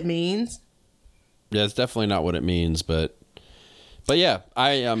not what it means. Yeah, it's definitely not what it means, but yeah,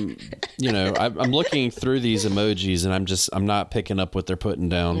 I am, I'm looking through these emojis and I'm not picking up what they're putting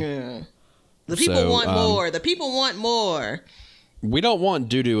down. Yeah. The people want more. The people want more. We don't want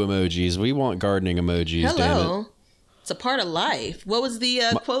doo-doo emojis. We want gardening emojis. Hello. It's a part of life. What was the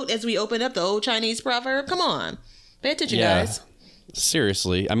quote as we open up, the old Chinese proverb? Come on. Pay attention, guys.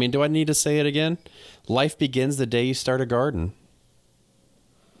 Seriously. I mean, do I need to say it again? Life begins the day you start a garden.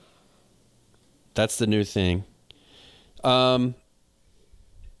 That's the new thing. And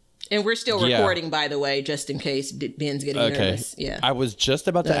we're still recording, by the way, just in case Ben's getting nervous. Yeah. I was just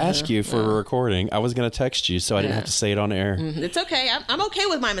about to ask you for a recording. I was going to text you, so I didn't have to say it on air. It's okay. I'm okay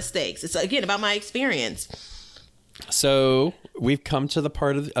with my mistakes. It's, again, about my experience. So we've come to the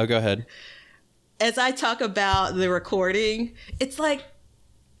part of... go ahead. As I talk about the recording, it's like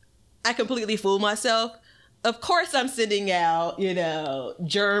I completely fool myself. Of course, I'm sending out,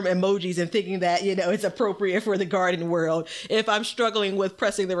 germ emojis and thinking that, it's appropriate for the garden world if I'm struggling with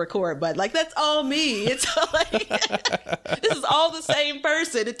pressing the record button. Like, that's all me. It's all like, this is all the same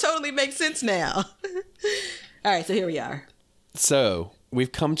person. It totally makes sense now. All right, so here we are. So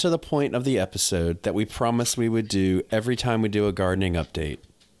we've come to the point of the episode that we promised we would do every time we do a gardening update.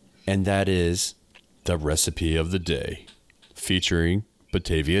 And that is the recipe of the day, featuring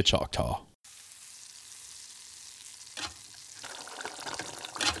Batavia Choctaw.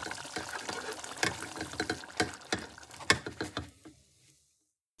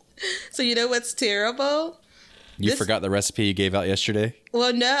 So you know what's terrible? You forgot the recipe you gave out yesterday?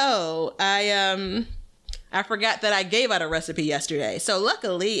 Well, no. I forgot that I gave out a recipe yesterday. So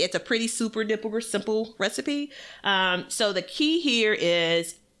luckily, it's a pretty super duper simple recipe. So the key here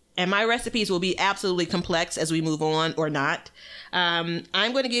is, and my recipes will be absolutely complex as we move on or not. I'm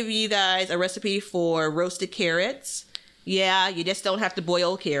going to give you guys a recipe for roasted carrots. Yeah, you just don't have to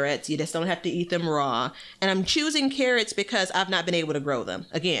boil carrots. You just don't have to eat them raw. And I'm choosing carrots because I've not been able to grow them.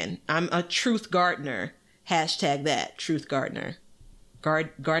 Again, I'm a truth gardener. Hashtag that, truth gardener.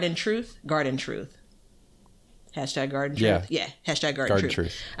 Garden truth? Garden truth. Hashtag garden truth? Yeah, hashtag garden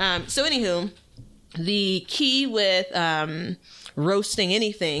truth. So anywho, the key with roasting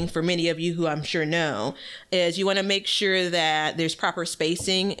anything, for many of you who I'm sure know, is you want to make sure that there's proper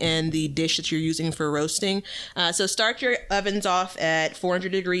spacing in the dish that you're using for roasting. So start your ovens off at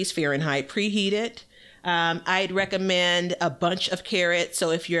 400 degrees Fahrenheit, preheat it. I'd recommend a bunch of carrots.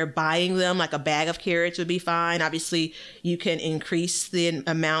 So if you're buying them, like a bag of carrots would be fine. Obviously, you can increase the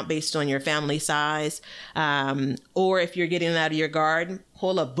amount based on your family size. Or if you're getting it out of your garden,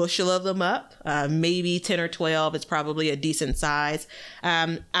 pull a bushel of them up. Maybe 10 or 12 is probably a decent size.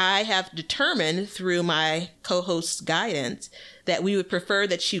 I have determined through my co-host's guidance that we would prefer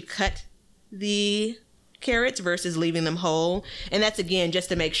that you cut the carrots versus leaving them whole. And that's, again, just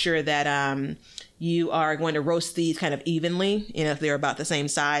to make sure that you are going to roast these kind of evenly, if they're about the same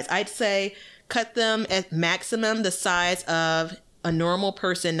size. I'd say cut them at maximum the size of a normal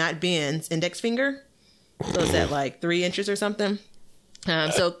person, not Ben's, index finger. So is that like 3 inches or something?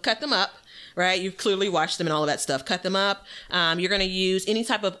 So cut them up, right? You've clearly washed them and all of that stuff. Cut them up. You're going to use any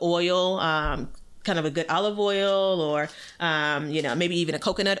type of oil, kind of a good olive oil or, maybe even a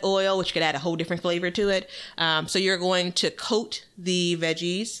coconut oil, which could add a whole different flavor to it. So you're going to coat the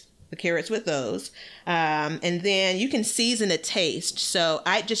veggies, the carrots, with those. And then you can season to taste. So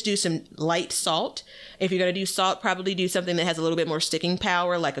I just do some light salt. If you're going to do salt, probably do something that has a little bit more sticking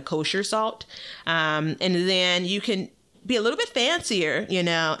power, like a kosher salt. And then you can be a little bit fancier,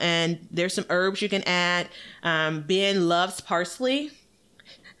 and there's some herbs you can add. Ben loves parsley.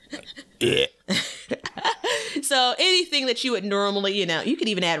 So anything that you would normally, you could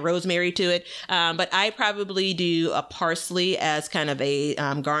even add rosemary to it. But I probably do a parsley as kind of a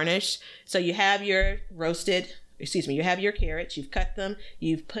garnish. So you have your you have your carrots, you've cut them,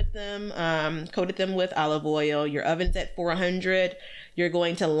 you've put them, coated them with olive oil, your oven's at 400. You're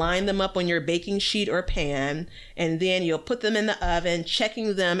going to line them up on your baking sheet or pan, and then you'll put them in the oven,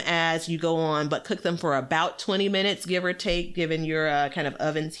 checking them as you go on, but cook them for about 20 minutes, give or take, given your kind of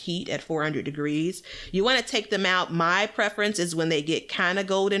oven's heat at 400 degrees. You want to take them out. My preference is when they get kind of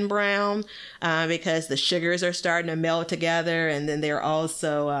golden brown, because the sugars are starting to melt together, and then they're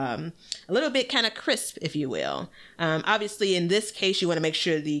also a little bit kind of crisp, if you will. Obviously, in this case, you want to make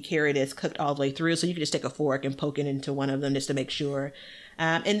sure the carrot is cooked all the way through, so you can just take a fork and poke it into one of them just to make sure.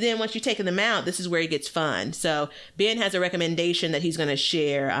 And then once you've taken them out, this is where it gets fun. So Ben has a recommendation that he's going to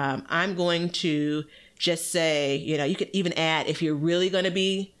share. I'm going to just say, you could even add, if you're really going to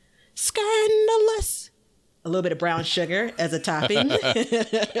be scandalous, a little bit of brown sugar as a topping.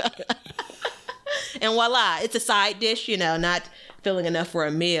 And voila, it's a side dish, not filling enough for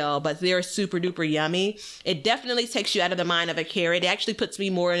a meal, but they're super duper yummy. It definitely takes you out of the mind of a carrot. It actually puts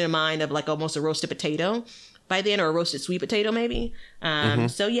me more in the mind of like almost a roasted potato by then, or a roasted sweet potato maybe.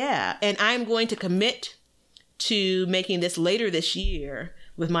 So yeah, and I'm going to commit to making this later this year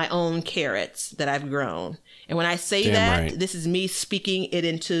with my own carrots that I've grown. And when I say Damn that, right. this is me speaking it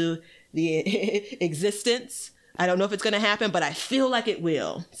into the existence. I don't know if it's going to happen, but I feel like it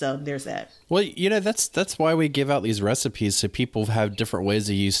will. So there's that. Well, that's why we give out these recipes so people have different ways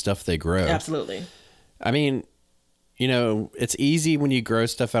to use stuff they grow. Absolutely. I mean, it's easy when you grow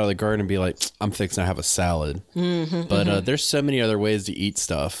stuff out of the garden and be like, I'm fixing to have a salad. But there's so many other ways to eat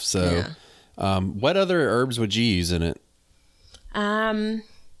stuff. So what other herbs would you use in it?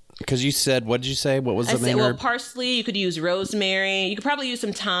 Because you said, what did you say? What was the main herb? Parsley. You could use rosemary. You could probably use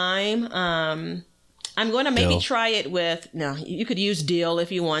some thyme. I'm going to maybe try it with, you could use dill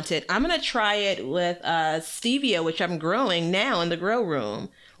if you want it. I'm going to try it with stevia, which I'm growing now in the grow room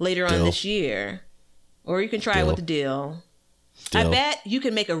later on this year. Or you can try it with the dill. I bet you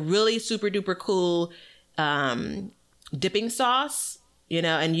can make a really super duper cool dipping sauce,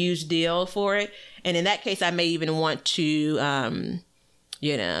 and use dill for it. And in that case, I may even want to, the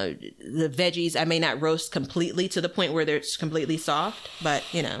veggies, I may not roast completely to the point where they're completely soft, but,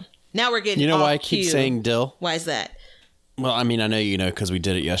 now we're getting off why I keep saying dill? Why is that? Well, I mean, I know because we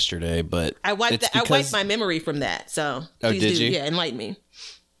did it yesterday, but I wiped my memory from that. So please did you? Yeah, enlighten me.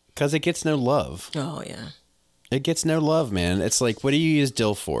 Because it gets no love. Oh yeah, it gets no love, man. It's like, what do you use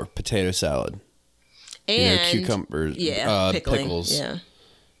dill for? Potato salad, and cucumbers, pickles. Yeah,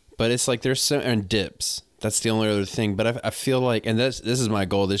 but it's like and dips. That's the only other thing. But I feel like, and this is my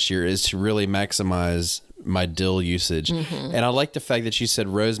goal this year, is to really maximize my dill usage. And I like the fact that you said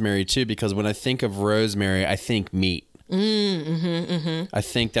rosemary too, because when I think of rosemary, I think meat. I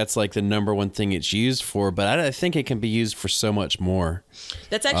think that's like the number one thing it's used for, but I think it can be used for so much more.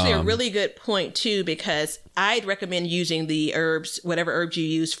 That's actually a really good point too, because I'd recommend using the herbs, whatever herbs you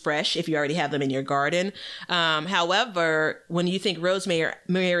use, fresh if you already have them in your garden. However, when you think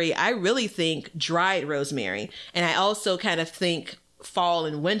rosemary, I really think dried rosemary. And I also kind of think fall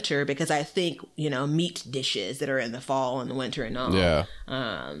and winter, because I think, meat dishes that are in the fall and the winter and all. Yeah.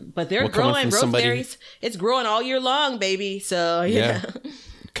 But they're growing rosemary's. It's growing all year long, baby. So yeah.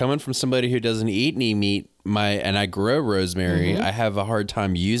 Coming from somebody who doesn't eat any meat, and I grow rosemary, I have a hard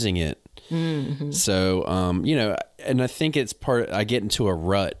time using it. So, and I think it's I get into a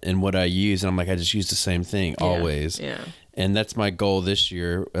rut in what I use, and I'm like, I just use the same thing always. Yeah. And that's my goal this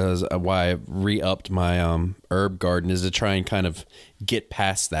year, is why I re-upped my herb garden, is to try and kind of get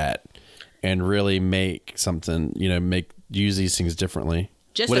past that and really make something, use these things differently.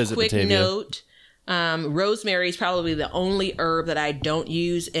 Just a quick note, rosemary is probably the only herb that I don't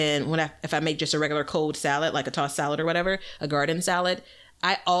use if I make just a regular cold salad, like a tossed salad or whatever, a garden salad.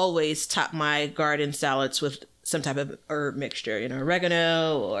 I always top my garden salads with some type of herb mixture,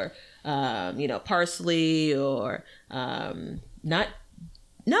 oregano or parsley or not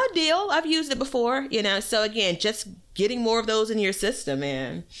dill. I've used it before, so again, just getting more of those in your system,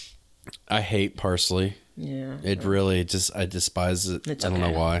 man. I hate parsley. Yeah. It really I despise it. It's I don't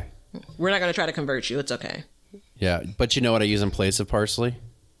know why. We're not going to try to convert you. It's okay. Yeah. But you know what I use in place of parsley?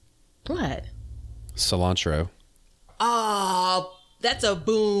 What? Cilantro. Oh, that's a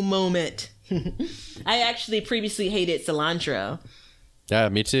boom moment. I actually previously hated cilantro. Yeah,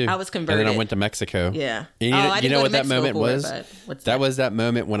 me too. I was converted. And then I went to Mexico. Yeah. And you know what that moment was? That was that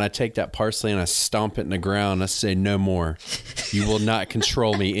moment when I take that parsley and I stomp it in the ground. I say, no more. You will not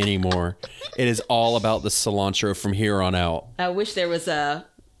control me anymore. It is all about the cilantro from here on out. I wish there was a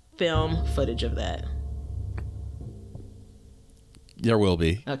film footage of that. There will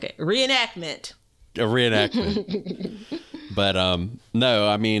be. Okay. Reenactment. A reenactment. But no,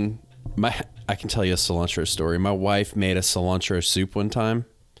 I mean, I can tell you a cilantro story. My wife made a cilantro soup one time,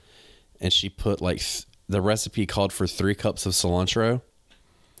 and she put the recipe called for 3 cups of cilantro.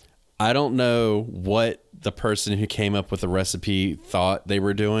 I don't know what the person who came up with the recipe thought they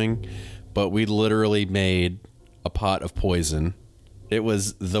were doing, but we literally made a pot of poison. It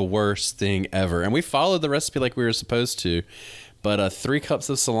was the worst thing ever. And we followed the recipe like we were supposed to, but 3 cups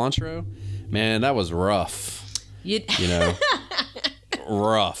of cilantro, man, that was rough.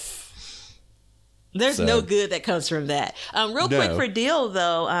 Rough. There's no good that comes from that. Quick for dill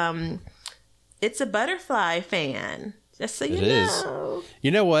though, it's a butterfly fan. Just so you know.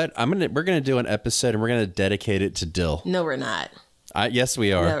 You know what? We're gonna do an episode and we're gonna dedicate it to dill. No, we're not. Yes,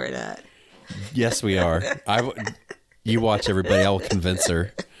 we are. No, we're not. Yes, we are. You watch, everybody. I will convince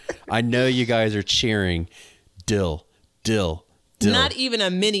her. I know you guys are cheering. Dill. Not even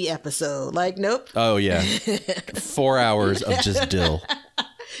a mini episode. Nope. Oh yeah, 4 hours of just dill.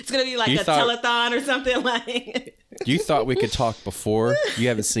 It's gonna be like a telethon or something like. You thought we could talk before? You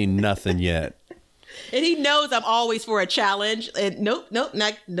haven't seen nothing yet. And he knows I'm always for a challenge. And nope.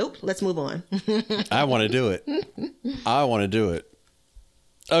 Let's move on. I want to do it.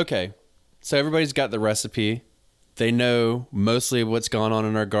 Okay. So everybody's got the recipe. They know mostly what's gone on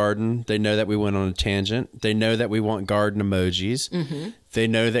in our garden. They know that we went on a tangent. They know that we want garden emojis. Mm-hmm. They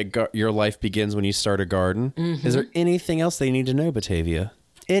know that your life begins when you start a garden. Mm-hmm. Is there anything else they need to know, Batavia?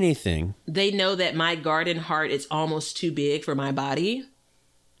 Anything? They know that my garden heart is almost too big for my body.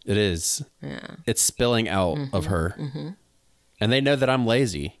 It is. Yeah. It's spilling out of her. Mm-hmm. And they know that I'm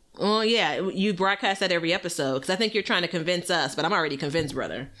lazy. Well, yeah, you broadcast that every episode because I think you're trying to convince us, but I'm already convinced,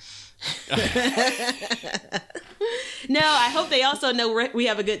 brother. No, I hope they also know we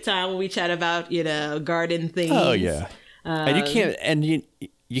have a good time when we chat about, garden things. Oh, yeah. And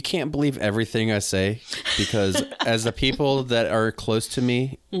you can't believe everything I say because as the people that are close to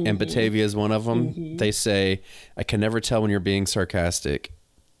me, and Batavia is one of them, they say, I can never tell when you're being sarcastic.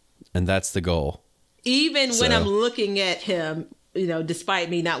 And that's the goal. Even when I'm looking at him, despite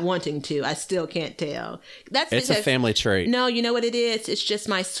me not wanting to, I still can't tell. It's a family trait. No, you know what it is? It's just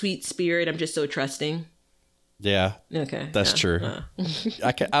my sweet spirit. I'm just so trusting. Yeah. Okay. That's true.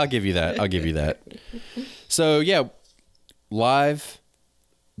 I'll give you that. So, yeah, live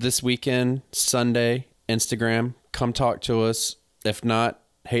this weekend, Sunday, Instagram. Come talk to us. If not,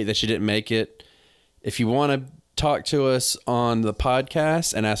 hate that you didn't make it. If you want to talk to us on the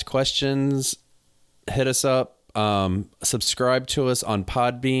podcast and ask questions, hit us up. Subscribe to us on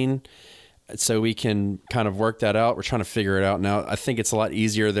Podbean so we can kind of work that out. We're trying to figure it out now. I think it's a lot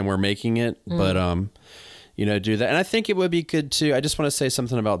easier than we're making it, but do that. And I think it would be good too. I just want to say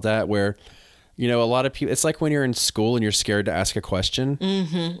something about that where, a lot of people, it's like when you're in school and you're scared to ask a question,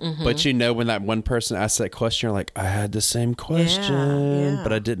 but when that one person asks that question, you're like, I had the same question,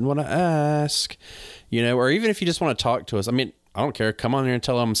 but I didn't want to ask, or even if you just want to talk to us. I mean, I don't care. Come on here and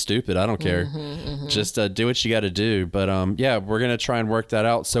tell them I'm stupid. I don't care. Just do what you got to do. But we're going to try and work that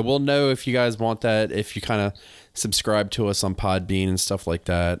out. So we'll know if you guys want that, if you kind of subscribe to us on Podbean and stuff like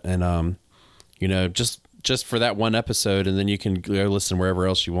that. And, just for that one episode, and then you can go listen wherever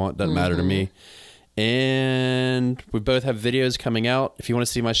else you want. Doesn't matter to me. And we both have videos coming out. If you want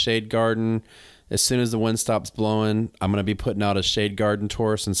to see my shade garden, as soon as the wind stops blowing, I'm going to be putting out a shade garden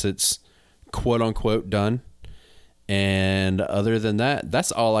tour since it's quote unquote done. And other than that,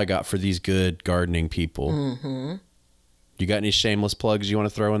 that's all I got for these good gardening people. You got any shameless plugs you want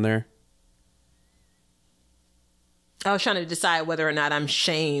to throw in there? I was trying to decide whether or not I'm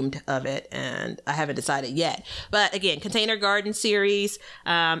shamed of it, and I haven't decided yet. But again, Container Garden Series.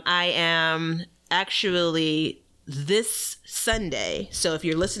 I am actually this Sunday. So if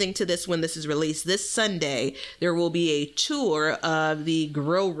you're listening to this when this is released, this Sunday, there will be a tour of the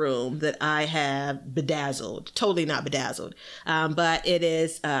grow room that I have bedazzled. Totally not bedazzled. But it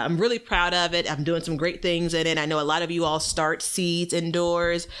is, I'm really proud of it. I'm doing some great things in it. I know a lot of you all start seeds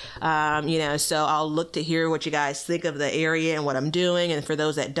indoors, so I'll look to hear what you guys think of the area and what I'm doing. And for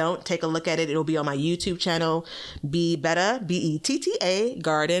those that don't, take a look at it. It'll be on my YouTube channel, Be Betta, Betta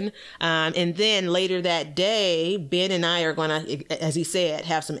Garden. And then later that day, Ben and I are going to, as he said,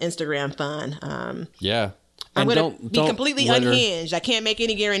 have some Instagram fun. I'm going to be completely unhinged. I can't make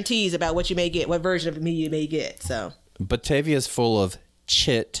any guarantees about what you may get, what version of me you may get. So Batavia's full of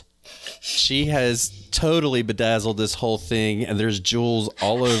chit. She has totally bedazzled this whole thing, and there's jewels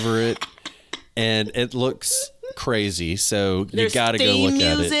all over it, and it looks crazy. So you got to go look at it.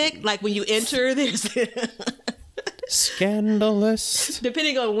 There's music, like when you enter, there's scandalous.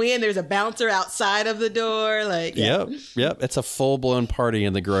 Depending on when, there's a bouncer outside of the door. Yep. It's a full-blown party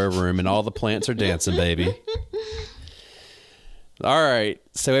in the grow room, and all the plants are dancing, baby. All right.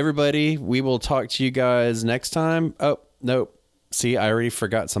 So everybody, we will talk to you guys next time. Oh, nope. See, I already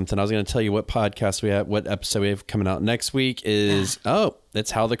forgot something. I was going to tell you what podcast we have, what episode we have coming out next week is,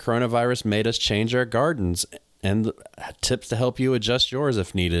 it's how the coronavirus made us change our gardens and tips to help you adjust yours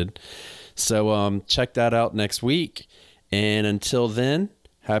if needed. So check that out next week. And until then,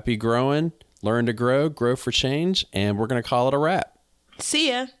 happy growing, learn to grow for change, and we're going to call it a wrap. See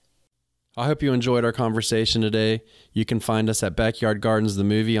ya. I hope you enjoyed our conversation today. You can find us at Backyard Gardens the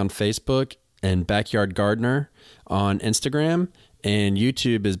Movie on Facebook and Backyard Gardener on Instagram. And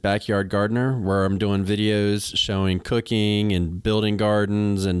YouTube is Backyard Gardener, where I'm doing videos showing cooking and building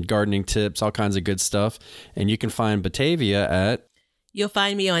gardens and gardening tips, all kinds of good stuff. And you can find Batavia at... You'll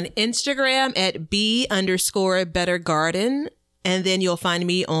find me on Instagram at B_BetterGarden. And then you'll find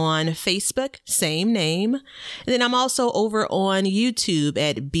me on Facebook, same name. And then I'm also over on YouTube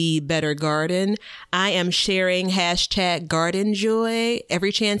at Be Better Garden. I am sharing #GardenJoy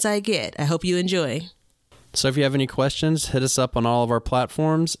every chance I get. I hope you enjoy. So if you have any questions, hit us up on all of our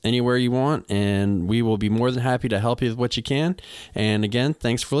platforms, anywhere you want, and we will be more than happy to help you with what you can. And again,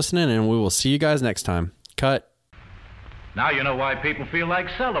 thanks for listening, and we will see you guys next time. Cut. Now you know why people feel like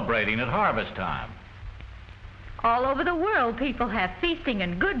celebrating at harvest time. All over the world, people have feasting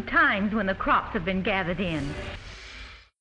and good times when the crops have been gathered in.